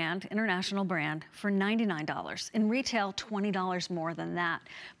national brand, international brand, for $99. In retail, $20 more than that.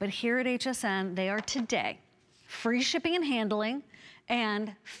 But here at HSN, they are today free shipping and handling,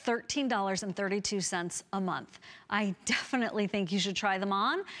 and $13.32 a month. I definitely think you should try them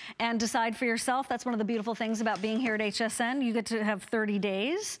on and decide for yourself. That's one of the beautiful things about being here at HSN. You get to have 30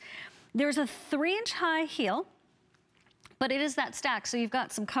 days. There's a 3-inch high heel, but it is that stack, so you've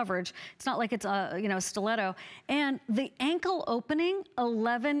got some coverage. It's not like it's a, you know, stiletto. And the ankle opening,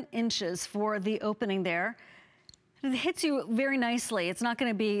 11 inches for the opening there. It hits you very nicely. It's not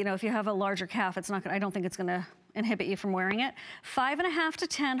gonna be, you know, if you have a larger calf, it's not gonna, I don't think it's gonna inhibit you from wearing it. 5.5 to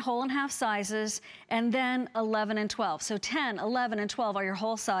 10 whole and half sizes, and then 11 and 12. So 10, 11, and 12 are your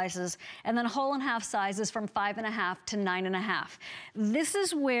whole sizes, and then whole and half sizes from 5.5 to 9.5. This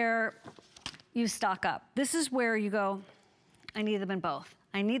is where you stock up. This is where you go, I need them in both.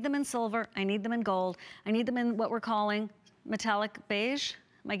 I need them in silver, I need them in gold, I need them in what we're calling metallic beige.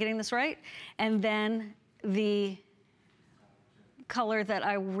 Am I getting this right? And then the color that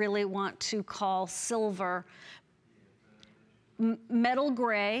I really want to call silver, metal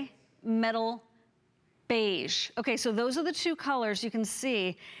gray, metal beige. Okay, so those are the two colors you can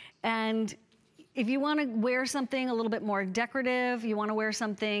see. And if you want to wear something a little bit more decorative, you want to wear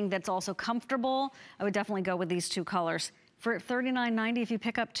something that's also comfortable, I would definitely go with these two colors. For $39.90, if you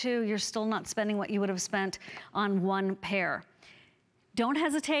pick up two, you're still not spending what you would have spent on one pair. Don't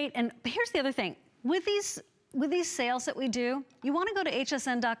hesitate. And here's the other thing. With these sales that we do, you want to go to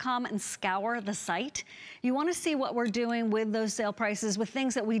hsn.com and scour the site. You want to see what we're doing with those sale prices, with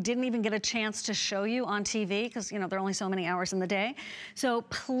things that we didn't even get a chance to show you on TV, because you know there are only so many hours in the day. So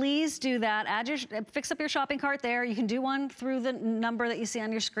please do that. Fix up your shopping cart there. You can do one through the number that you see on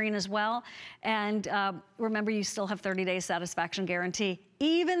your screen as well. And remember, you still have 30 days satisfaction guarantee,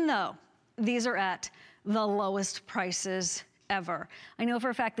 even though these are at the lowest prices ever. I know for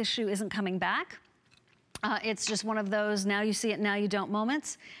a fact this shoe isn't coming back. It's just one of those now you see it, now you don't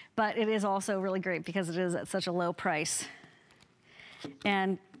moments, but it is also really great because it is at such a low price.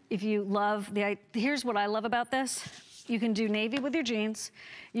 And if you love here's what I love about this. You can do navy with your jeans.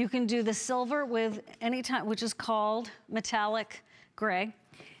 You can do the silver with any type, which is called metallic gray.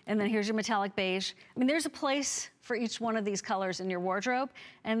 And then here's your metallic beige. I mean, there's a place for each one of these colors in your wardrobe.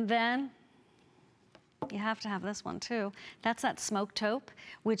 And then you have to have this one too. That's that smoke taupe,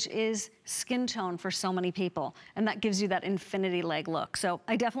 which is skin tone for so many people. And that gives you that infinity leg look. So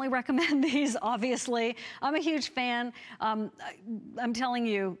I definitely recommend these, obviously. I'm a huge fan. I'm telling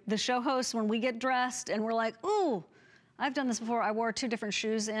you, the show hosts, when we get dressed and we're like, ooh, I've done this before. I wore 2 different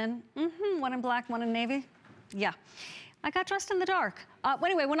shoes in. One in black, one in navy. Yeah. I got dressed in the dark.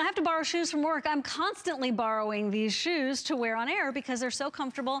 Anyway, when I have to borrow shoes from work, I'm constantly borrowing these shoes to wear on air because they're so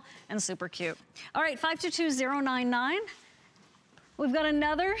comfortable and super cute. All right, 522099. We've got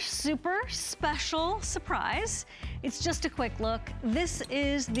another super special surprise. It's just a quick look. This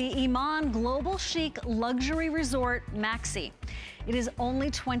is the Iman Global Chic Luxury Resort Maxi. It is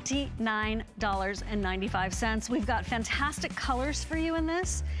only $29.95. We've got fantastic colors for you in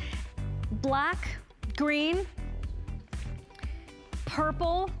this. Black, green,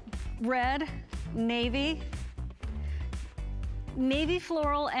 purple, red, navy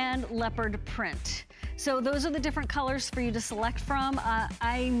floral, and leopard print. So those are the different colors for you to select from.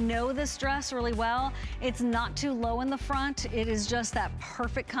 I know this dress really well. It's not too low in the front. It is just that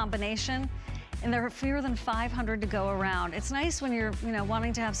perfect combination. And there are fewer than 500 to go around. It's nice when you're,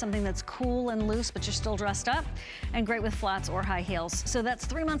 wanting to have something that's cool and loose, but you're still dressed up, and great with flats or high heels. So that's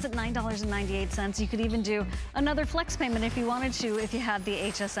 3 months at $9.98. You could even do another flex payment if you wanted to, if you had the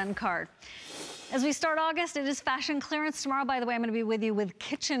HSN card. As we start August, it is fashion clearance. Tomorrow, by the way, I'm gonna be with you with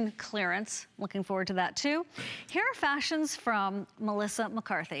kitchen clearance. Looking forward to that too. Here are fashions from Melissa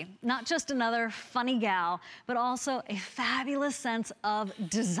McCarthy. Not just another funny gal, but also a fabulous sense of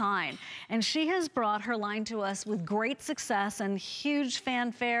design. And she has brought her line to us with great success and huge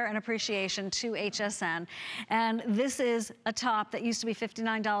fanfare and appreciation to HSN. And this is a top that used to be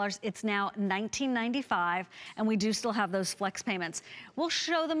 $59. It's now $19.95, and we do still have those flex payments. We'll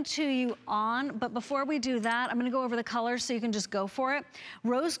show them to you on, but before we do that, I'm gonna go over the colors so you can just go for it.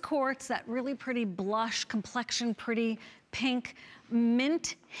 Rose quartz, that really pretty blush complexion, pretty pink.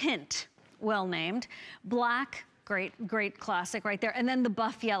 Mint hint, well named. Black, great classic right there. And then the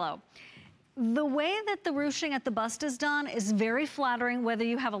buff yellow. The way that the ruching at the bust is done is very flattering, whether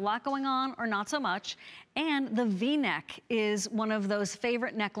you have a lot going on or not so much. And the V-neck is one of those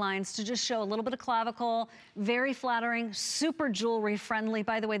favorite necklines to just show a little bit of clavicle, very flattering, super jewelry friendly.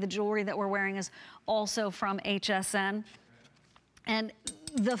 By the way, the jewelry that we're wearing is also from HSN. And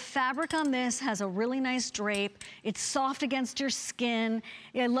the fabric on this has a really nice drape. It's soft against your skin.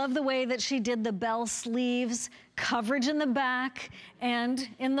 I love the way that she did the bell sleeves, coverage in the back and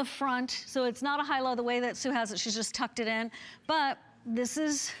in the front. So it's not a high-low the way that Sue has it. She's just tucked it in. But this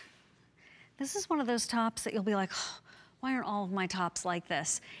is one of those tops that you'll be like, oh, why aren't all of my tops like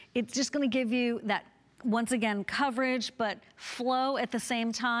this? It's just gonna give you that, once again, coverage, but flow at the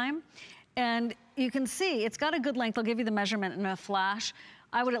same time. And you can see, it's got a good length. I'll give you the measurement in a flash.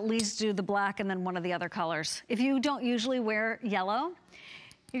 I would at least do the black and then one of the other colors. If you don't usually wear yellow,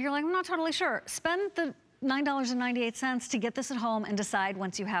 if you're like, I'm not totally sure, spend the $9.98 to get this at home and decide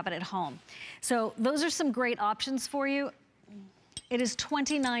once you have it at home. So those are some great options for you. It is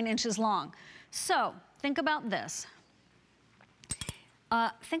 29 inches long. So think about this.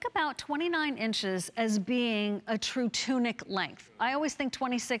 Think about 29 inches as being a true tunic length. I always think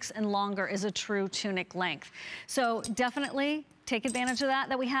 26 and longer is a true tunic length. So definitely take advantage of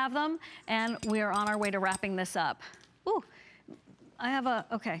that we have them, and we are on our way to wrapping this up. Ooh, I have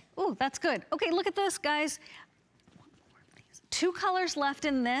okay. Ooh, that's good. Okay, look at this, guys. 2 colors left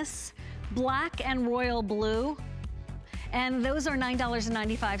in this, black and royal blue, and those are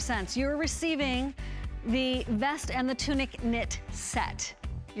 $9.95. You're receiving the vest and the tunic knit set.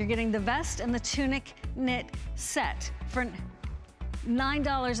 You're getting the vest and the tunic knit set for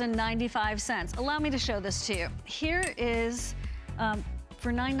 $9.95. Allow me to show this to you. Here is,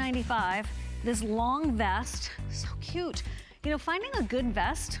 for $9.95, this long vest, so cute. Finding a good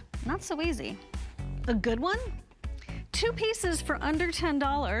vest, not so easy. A good one, 2 pieces for under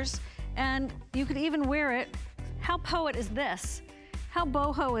 $10, and you could even wear it. How poet is this? How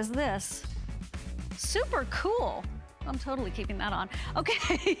boho is this? Super cool. I'm totally keeping that on.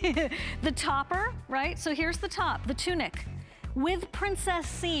 Okay, the topper, right? So here's the top, the tunic with princess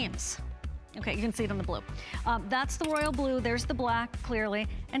seams. Okay, you can see it on the blue. That's the royal blue, there's the black, clearly.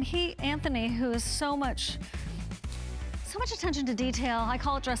 And Anthony, who is so much attention to detail, I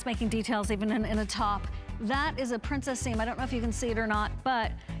call it dressmaking details even in a top. That is a princess seam. I don't know if you can see it or not,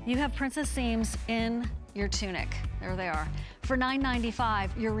 but you have princess seams in your tunic. There they are. For $9.95,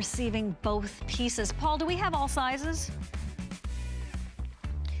 you're receiving both pieces. Paul, do we have all sizes?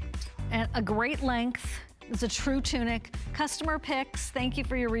 And a great length, It's a true tunic. Customer picks, thank you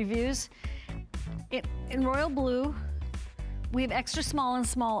for your reviews. In royal blue, we have extra small and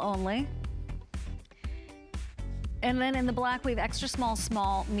small only. And then in the black, we have extra small,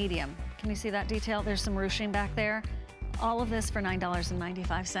 small, medium. Can you see that detail? There's some ruching back there. All of this for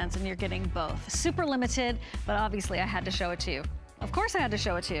 $9.95, and you're getting both. Super limited, but obviously I had to show it to you. Of course I had to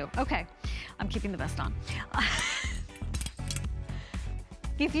show it to you. Okay, I'm keeping the vest on.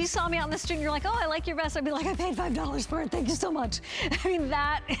 If you saw me out in the street and you're like, oh, I like your vest, I'd be like, I paid $5 for it, thank you so much. I mean,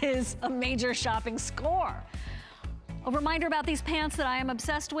 that is a major shopping score. A reminder about these pants that I am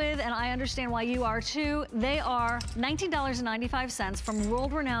obsessed with, and I understand why you are too. They are $19.95 from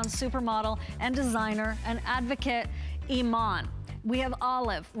world-renowned supermodel and designer and advocate Iman. We have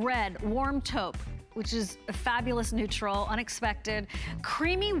olive, red, warm taupe, which is a fabulous neutral, unexpected,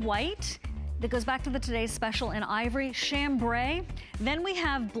 creamy white, that goes back to the today's special in ivory, chambray. Then we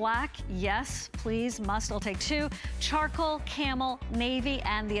have black, yes, please, must, I'll take two, charcoal, camel, navy,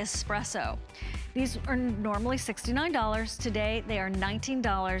 and the espresso. These are normally $69. Today, they are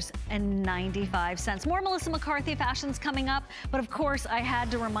 $19.95. More Melissa McCarthy fashions coming up, but of course, I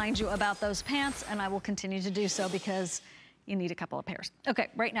had to remind you about those pants, and I will continue to do so because you need a couple of pairs. Okay,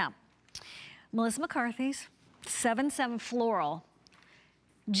 right now, Melissa McCarthy's 7-7 floral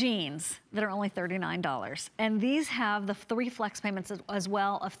jeans that are only $39. And these have the 3 flex payments as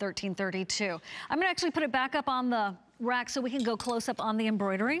well of $13.32. I'm gonna actually put it back up on the rack so we can go close up on the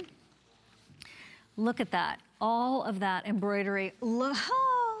embroidery. Look at that, all of that embroidery. Look,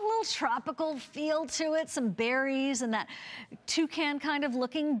 oh, a little tropical feel to it, some berries and that toucan kind of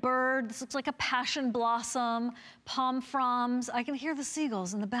looking bird. This looks like a passion blossom, palm fronds. I can hear the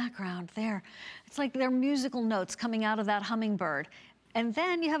seagulls in the background there. It's like they're musical notes coming out of that hummingbird. And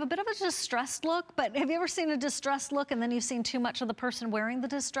then you have a bit of a distressed look, but have you ever seen a distressed look and then you've seen too much of the person wearing the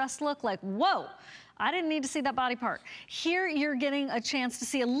distressed look? Like, whoa, I didn't need to see that body part. Here you're getting a chance to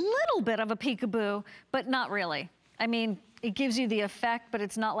see a little bit of a peekaboo, but not really. I mean, it gives you the effect, but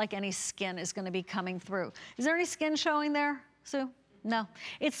it's not like any skin is gonna be coming through. Is there any skin showing there, Sue? No.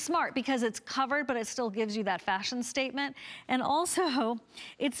 It's smart because it's covered, but it still gives you that fashion statement. And also,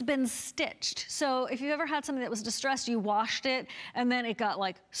 it's been stitched. So if you ever had something that was distressed, you washed it, and then it got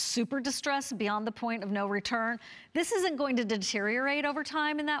like super distressed beyond the point of no return. This isn't going to deteriorate over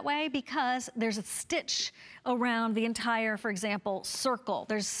time in that way because there's a stitch around the entire, for example, circle.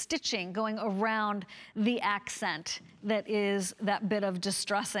 There's stitching going around the accent that is that bit of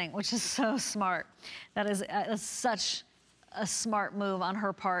distressing, which is so smart. That is such a smart move on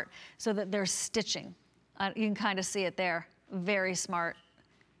her part so that there's stitching. You can kind of see it there. Very smart,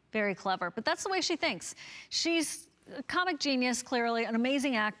 very clever. But that's the way she thinks. She's a comic genius, clearly, an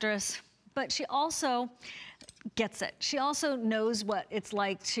amazing actress, but she also gets it. She also knows what it's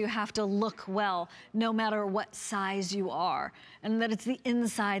like to have to look well, no matter what size you are, and that it's the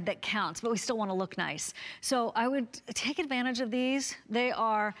inside that counts, but we still want to look nice. So I would take advantage of these. They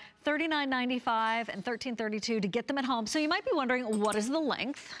are $39.95 and $13.32 to get them at home. So you might be wondering, what is the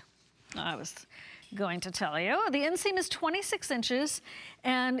length? I was going to tell you. The inseam is 26 inches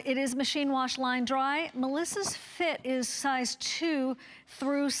and it is machine wash, line dry. Melissa's fit is size 2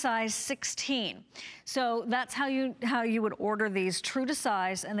 through size 16. So that's how you would order these, true to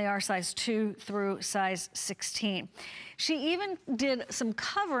size, and they are size 2 through size 16. She even did some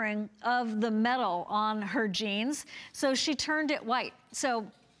covering of the metal on her jeans, so she turned it white. So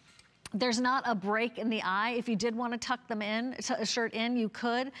there's not a break in the eye. If you did want to tuck them in, a shirt in, you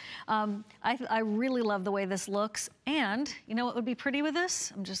could. I really love the way this looks. And you know what would be pretty with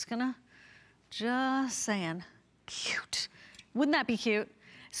this? I'm just saying, cute. Wouldn't that be cute?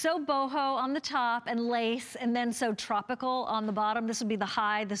 So boho on the top and lace, and then so tropical on the bottom. This would be the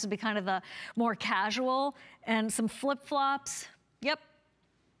high. This would be kind of the more casual, and some flip-flops. Yep,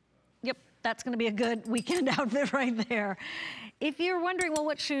 that's gonna be a good weekend outfit right there. If you're wondering, well,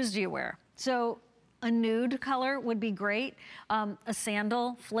 what shoes do you wear? So a nude color would be great. A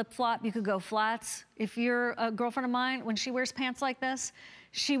sandal, flip-flop, you could go flats. If you're a girlfriend of mine, when she wears pants like this,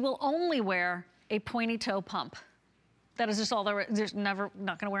 she will only wear a pointy toe pump. That is just all there's never,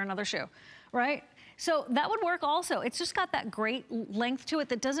 not gonna wear another shoe, right? So that would work also. It's just got that great length to it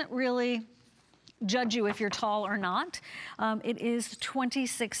that doesn't really judge you if you're tall or not. It is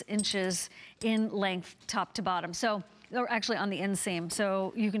 26 inches in length, top to bottom. So, or actually on the inseam,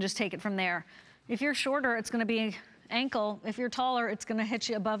 so you can just take it from there. If you're shorter, it's gonna be ankle. If you're taller, it's gonna hit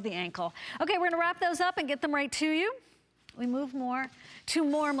you above the ankle. Okay, we're gonna wrap those up and get them right to you. We move to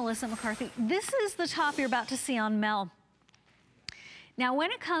more Melissa McCarthy. This is the top you're about to see on Mel. Now,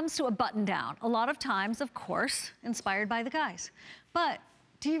 when it comes to a button down, a lot of times, of course, inspired by the guys. But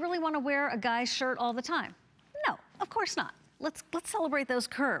do you really wanna wear a guy's shirt all the time? Of course not. Let's celebrate those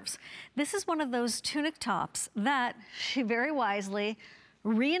curves. This is one of those tunic tops that she very wisely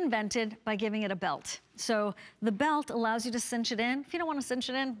reinvented by giving it a belt. So the belt allows you to cinch it in. If you don't want to cinch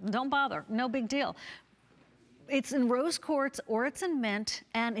it in, don't bother, no big deal. It's in rose quartz or it's in mint,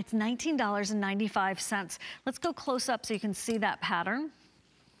 and it's $19.95. Let's go close up so you can see that pattern.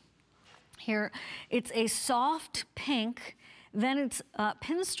 Here, it's a soft pink, then it's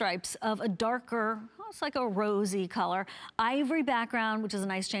pinstripes of a darker, it's like a rosy color, ivory background, which is a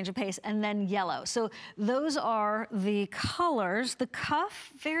nice change of pace, and then yellow. So those are the colors. The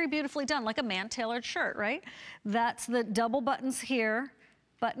cuff, very beautifully done, like a man-tailored shirt, right? That's the double buttons here,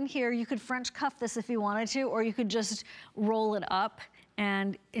 button here. You could French cuff this if you wanted to, or you could just roll it up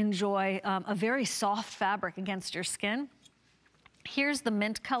and enjoy a very soft fabric against your skin. Here's the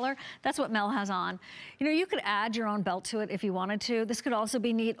mint color. That's what Mel has on. You know, you could add your own belt to it if you wanted to. This could also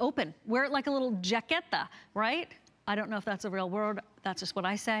be neat open. Wear it like a little jaqueta, right? I don't know if that's a real word. That's just what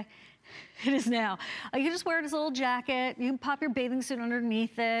I say. It is now. You can just wear it as a little jacket. You can pop your bathing suit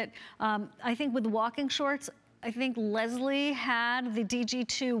underneath it. I think with walking shorts, I think Leslie had the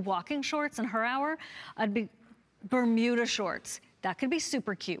DG2 walking shorts in her hour. I'd be Bermuda shorts. That could be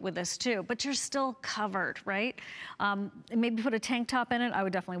super cute with this too, but you're still covered, right? Maybe put a tank top in it. I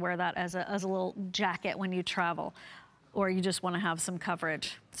would definitely wear that as a little jacket when you travel, or you just want to have some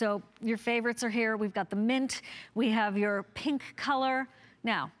coverage. So your favorites are here. We've got the mint. We have your pink color.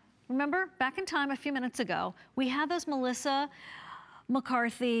 Now, remember back in time a few minutes ago, we had those Melissa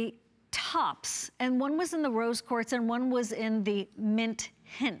McCarthy tops, and one was in the rose quartz and one was in the mint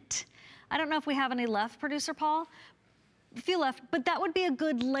hint. I don't know if we have any left, Producer Paul. A few left, but that would be a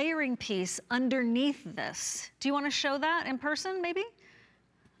good layering piece underneath this. Do you want to show that in person, maybe?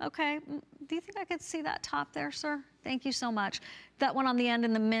 Okay, do you think I could see that top there, sir? Thank you so much. That one on the end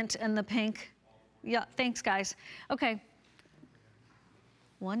in the mint and the pink. Yeah, thanks, guys. Okay.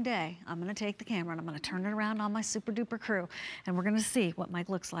 One day, I'm gonna take the camera and I'm gonna turn it around on my super duper crew, and we're gonna see what Mike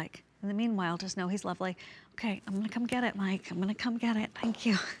looks like. In the meanwhile, just know he's lovely. Okay, I'm gonna come get it, Mike. I'm gonna come get it, thank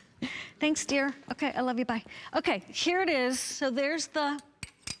you. Thanks, dear. Okay, I love you, bye. Okay, here it is. So there's the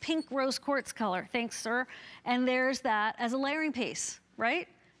pink rose quartz color. Thanks, sir. And there's that as a layering piece, right?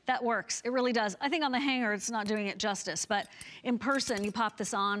 That works, it really does. I think on the hanger, it's not doing it justice, but in person, you pop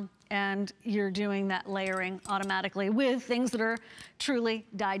this on and you're doing that layering automatically with things that are truly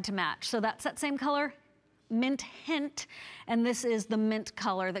dyed to match. So that's that same color, mint hint, and this is the mint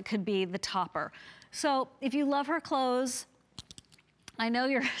color that could be the topper. So if you love her clothes, I know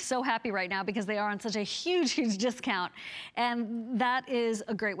you're so happy right now because they are on such a huge, huge discount. And that is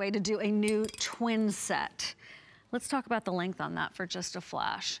a great way to do a new twin set. Let's talk about the length on that for just a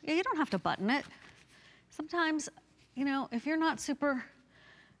flash. Yeah, you don't have to button it. Sometimes, you know, if you're not super,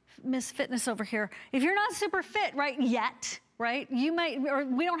 Miss Fitness over here, if you're not super fit right yet, right? You might, or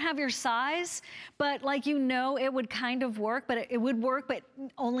we don't have your size, but like, you know, it would kind of work, but it would work, but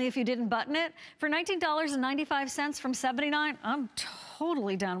only if you didn't button it. For $19.95 from $79, I'm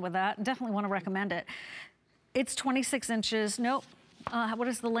totally done with that. Definitely want to recommend it. It's 26 inches. Nope. What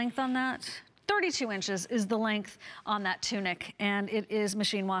is the length on that? 32 inches is the length on that tunic, and it is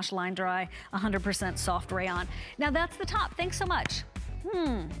machine wash, line dry, 100% soft rayon. Now that's the top. Thanks so much.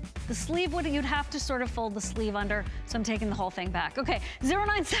 The sleeve, you'd have to sort of fold the sleeve under, so I'm taking the whole thing back. Okay,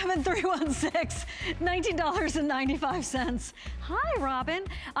 097316, $19.95. Hi, Robin.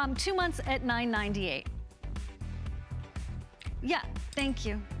 2 months at $9.98. Yeah, thank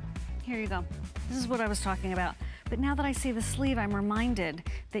you. Here you go. This is what I was talking about. But now that I see the sleeve, I'm reminded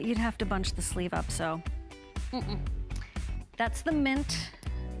that you'd have to bunch the sleeve up, so. That's the mint.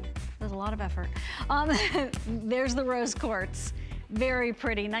 There's a lot of effort. There's the rose quartz. Very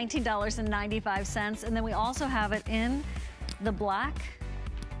pretty, $19.95. And then we also have it in the black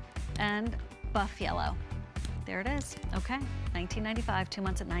and buff yellow. There it is. Okay, $19.95, 2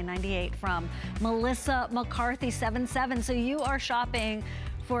 months at $9.98 from Melissa McCarthy, 7-7. So you are shopping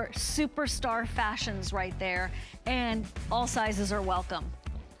for superstar fashions right there, and all sizes are welcome.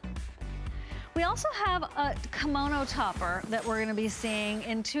 We also have a kimono topper that we're gonna be seeing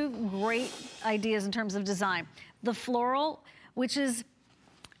in two great ideas in terms of design. The floral, which is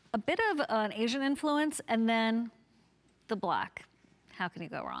a bit of an Asian influence, and then the black. How can you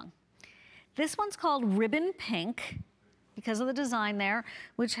go wrong? This one's called Ribbon Pink because of the design there,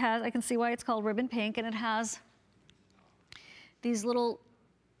 which has, I can see why it's called Ribbon Pink, and it has these little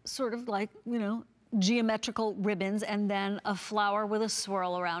sort of like, you know, geometrical ribbons and then a flower with a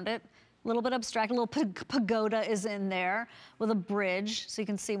swirl around it. A little bit abstract, a little pagoda is in there with a bridge, so you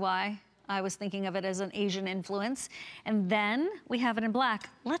can see why I was thinking of it as an Asian influence. And then we have it in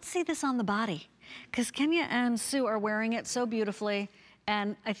black. Let's see this on the body. because Kenya and Sue are wearing it so beautifully,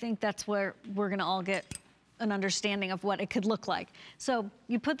 and I think that's where we're gonna all get an understanding of what it could look like. So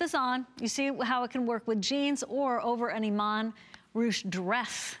you put this on, you see how it can work with jeans or over an Iman ruche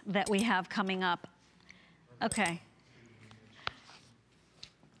dress that we have coming up. Okay.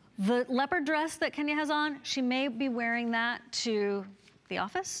 The leopard dress that Kenya has on, she may be wearing that to the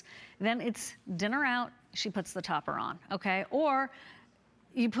office. Then it's dinner out, she puts the topper on, okay? Or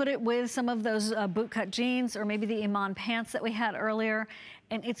you put it with some of those bootcut jeans or maybe the Iman pants that we had earlier,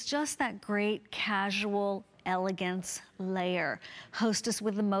 and it's just that great casual elegance layer. Hostess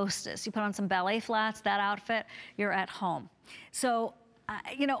with the mostest. You put on some ballet flats, that outfit, you're at home. So,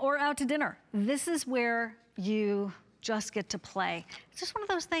 you know, or out to dinner. This is where you just get to play. It's just one of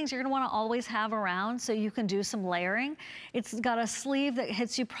those things you're gonna wanna always have around so you can do some layering. It's got a sleeve that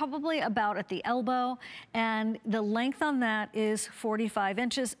hits you probably about at the elbow, and the length on that is 45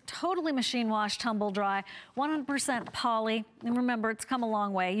 inches, totally machine wash, tumble dry, 100% poly. And remember, it's come a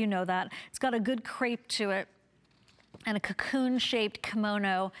long way, you know that. It's got a good crepe to it and a cocoon-shaped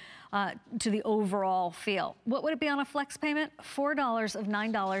kimono to the overall feel. What would it be on a flex payment? $4 of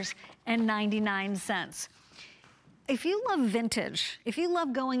 $9.99. If you love vintage, if you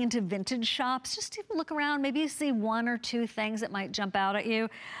love going into vintage shops, just take a look around. Maybe you see one or two things that might jump out at you.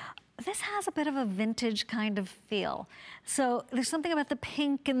 This has a bit of a vintage kind of feel. So there's something about the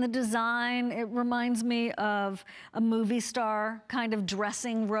pink and the design. It reminds me of a movie star kind of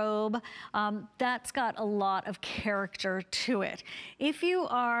dressing robe. That's got a lot of character to it. If you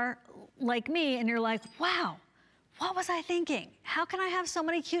are like me and you're like, wow, what was I thinking? How can I have so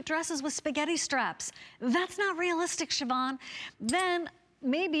many cute dresses with spaghetti straps? That's not realistic, Siobhan. Then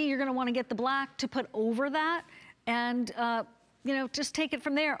maybe you're gonna wanna get the black to put over that and you know, just take it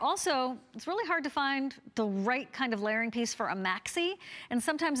from there. Also, it's really hard to find the right kind of layering piece for a maxi. And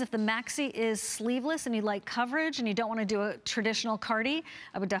sometimes if the maxi is sleeveless and you like coverage and you don't want to do a traditional cardi,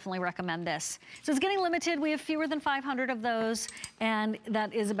 I would definitely recommend this. So it's getting limited. We have fewer than 500 of those, and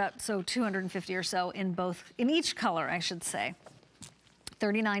that is about 250 or so in each color, I should say.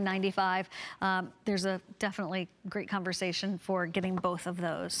 $39.95. There's a definitely great conversation for getting both of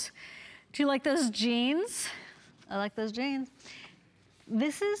those. Do you like those jeans? I like those jeans.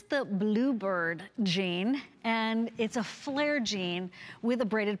 This is the Bluebird jean, and it's a flare jean with a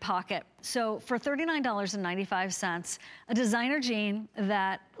braided pocket. So for $39.95, a designer jean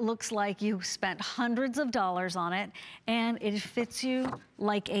that looks like you spent hundreds of dollars on it, and it fits you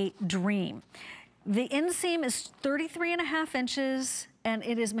like a dream. The inseam is 33.5 inches, and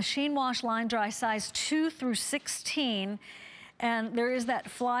it is machine wash, line dry, size 2 through 16. And there is that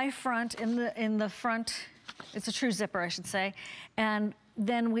fly front in the front. It's a true zipper, I should say. And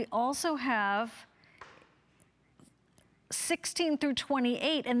then we also have 16 through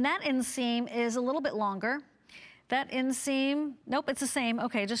 28, and that inseam is a little bit longer. That inseam, nope, it's the same.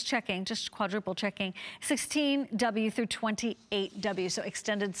 Okay, just checking, just quadruple checking. 16W through 28W, so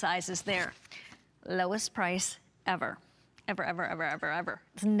extended sizes there. Lowest price ever. Ever, ever, ever, ever, ever.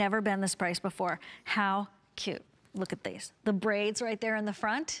 It's never been this price before. How cute. Look at these. The braids right there in the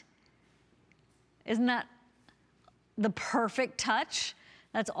front. Isn't that the perfect touch?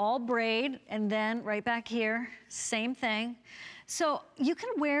 That's all braid, and then right back here, same thing. So you can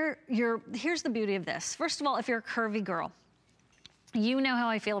wear here's the beauty of this. First of all, if you're a curvy girl, you know how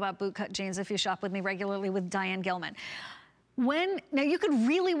I feel about bootcut jeans if you shop with me regularly with Diane Gilman. Now you could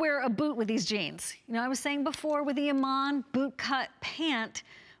really wear a boot with these jeans. You know, I was saying before with the Iman bootcut pant,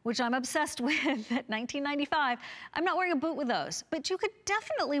 which I'm obsessed with at $19.95. I'm not wearing a boot with those, but you could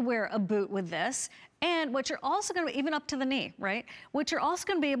definitely wear a boot with this. And what you're also gonna, even up to the knee, right? What you're also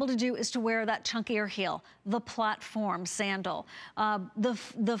gonna be able to do is to wear that chunkier heel, the platform sandal,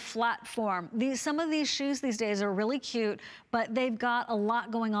 the flat form. Some of these shoes these days are really cute, but they've got a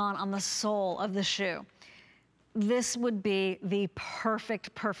lot going on the sole of the shoe. This would be the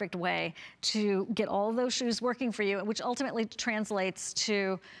perfect way to get all of those shoes working for you, which ultimately translates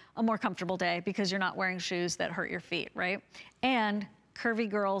to a more comfortable day because you're not wearing shoes that hurt your feet, right? And curvy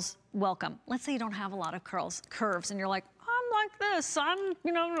girls, welcome. Let's say you don't have a lot of curves and you're like, I'm like this,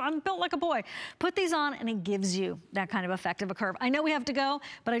 I'm built like a boy. Put these on and it gives you that kind of effect of a curve. I know we have to go,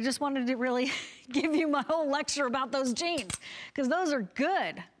 but I just wanted to really give you my whole lecture about those jeans because those are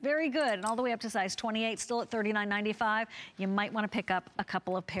good, very good. And all the way up to size 28, still at $39.95. You might want to pick up a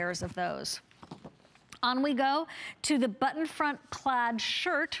couple of pairs of those. On we go to the button front plaid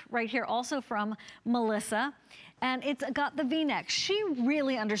shirt right here, also from Melissa. And it's got the V-neck. She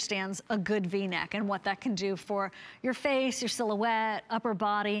really understands a good V-neck and what that can do for your face, your silhouette, upper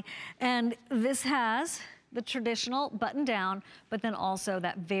body. And this has the traditional button down, but then also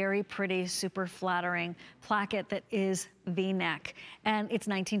that very pretty, super flattering placket that is V-neck. And it's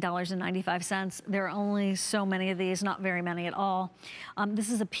 $19.95. There are only so many of these, not very many at all. This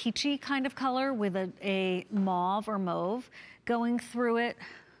is a peachy kind of color with a mauve or mauve going through it,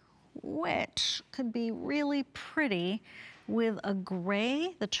 which could be really pretty with a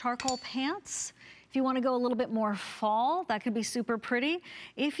gray, the charcoal pants. If you want to go a little bit more fall, that could be super pretty.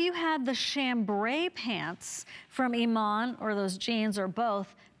 If you had the chambray pants from Iman or those jeans or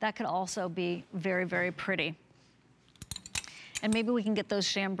both, that could also be very, very pretty. And maybe we can get those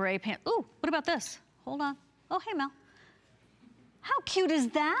chambray pants. Ooh, what about this? Hold on. Oh, hey, Mel. How cute is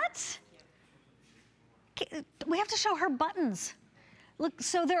that? We have to show her buttons. Look,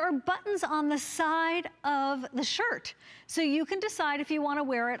 so there are buttons on the side of the shirt. So you can decide if you want to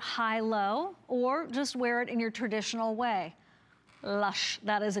wear it high-low or just wear it in your traditional way. Lush,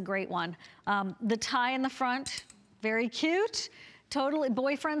 that is a great one. The tie in the front, very cute. Totally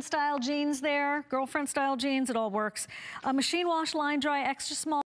boyfriend style jeans there, girlfriend style jeans, it all works. A machine wash, line dry, extra small.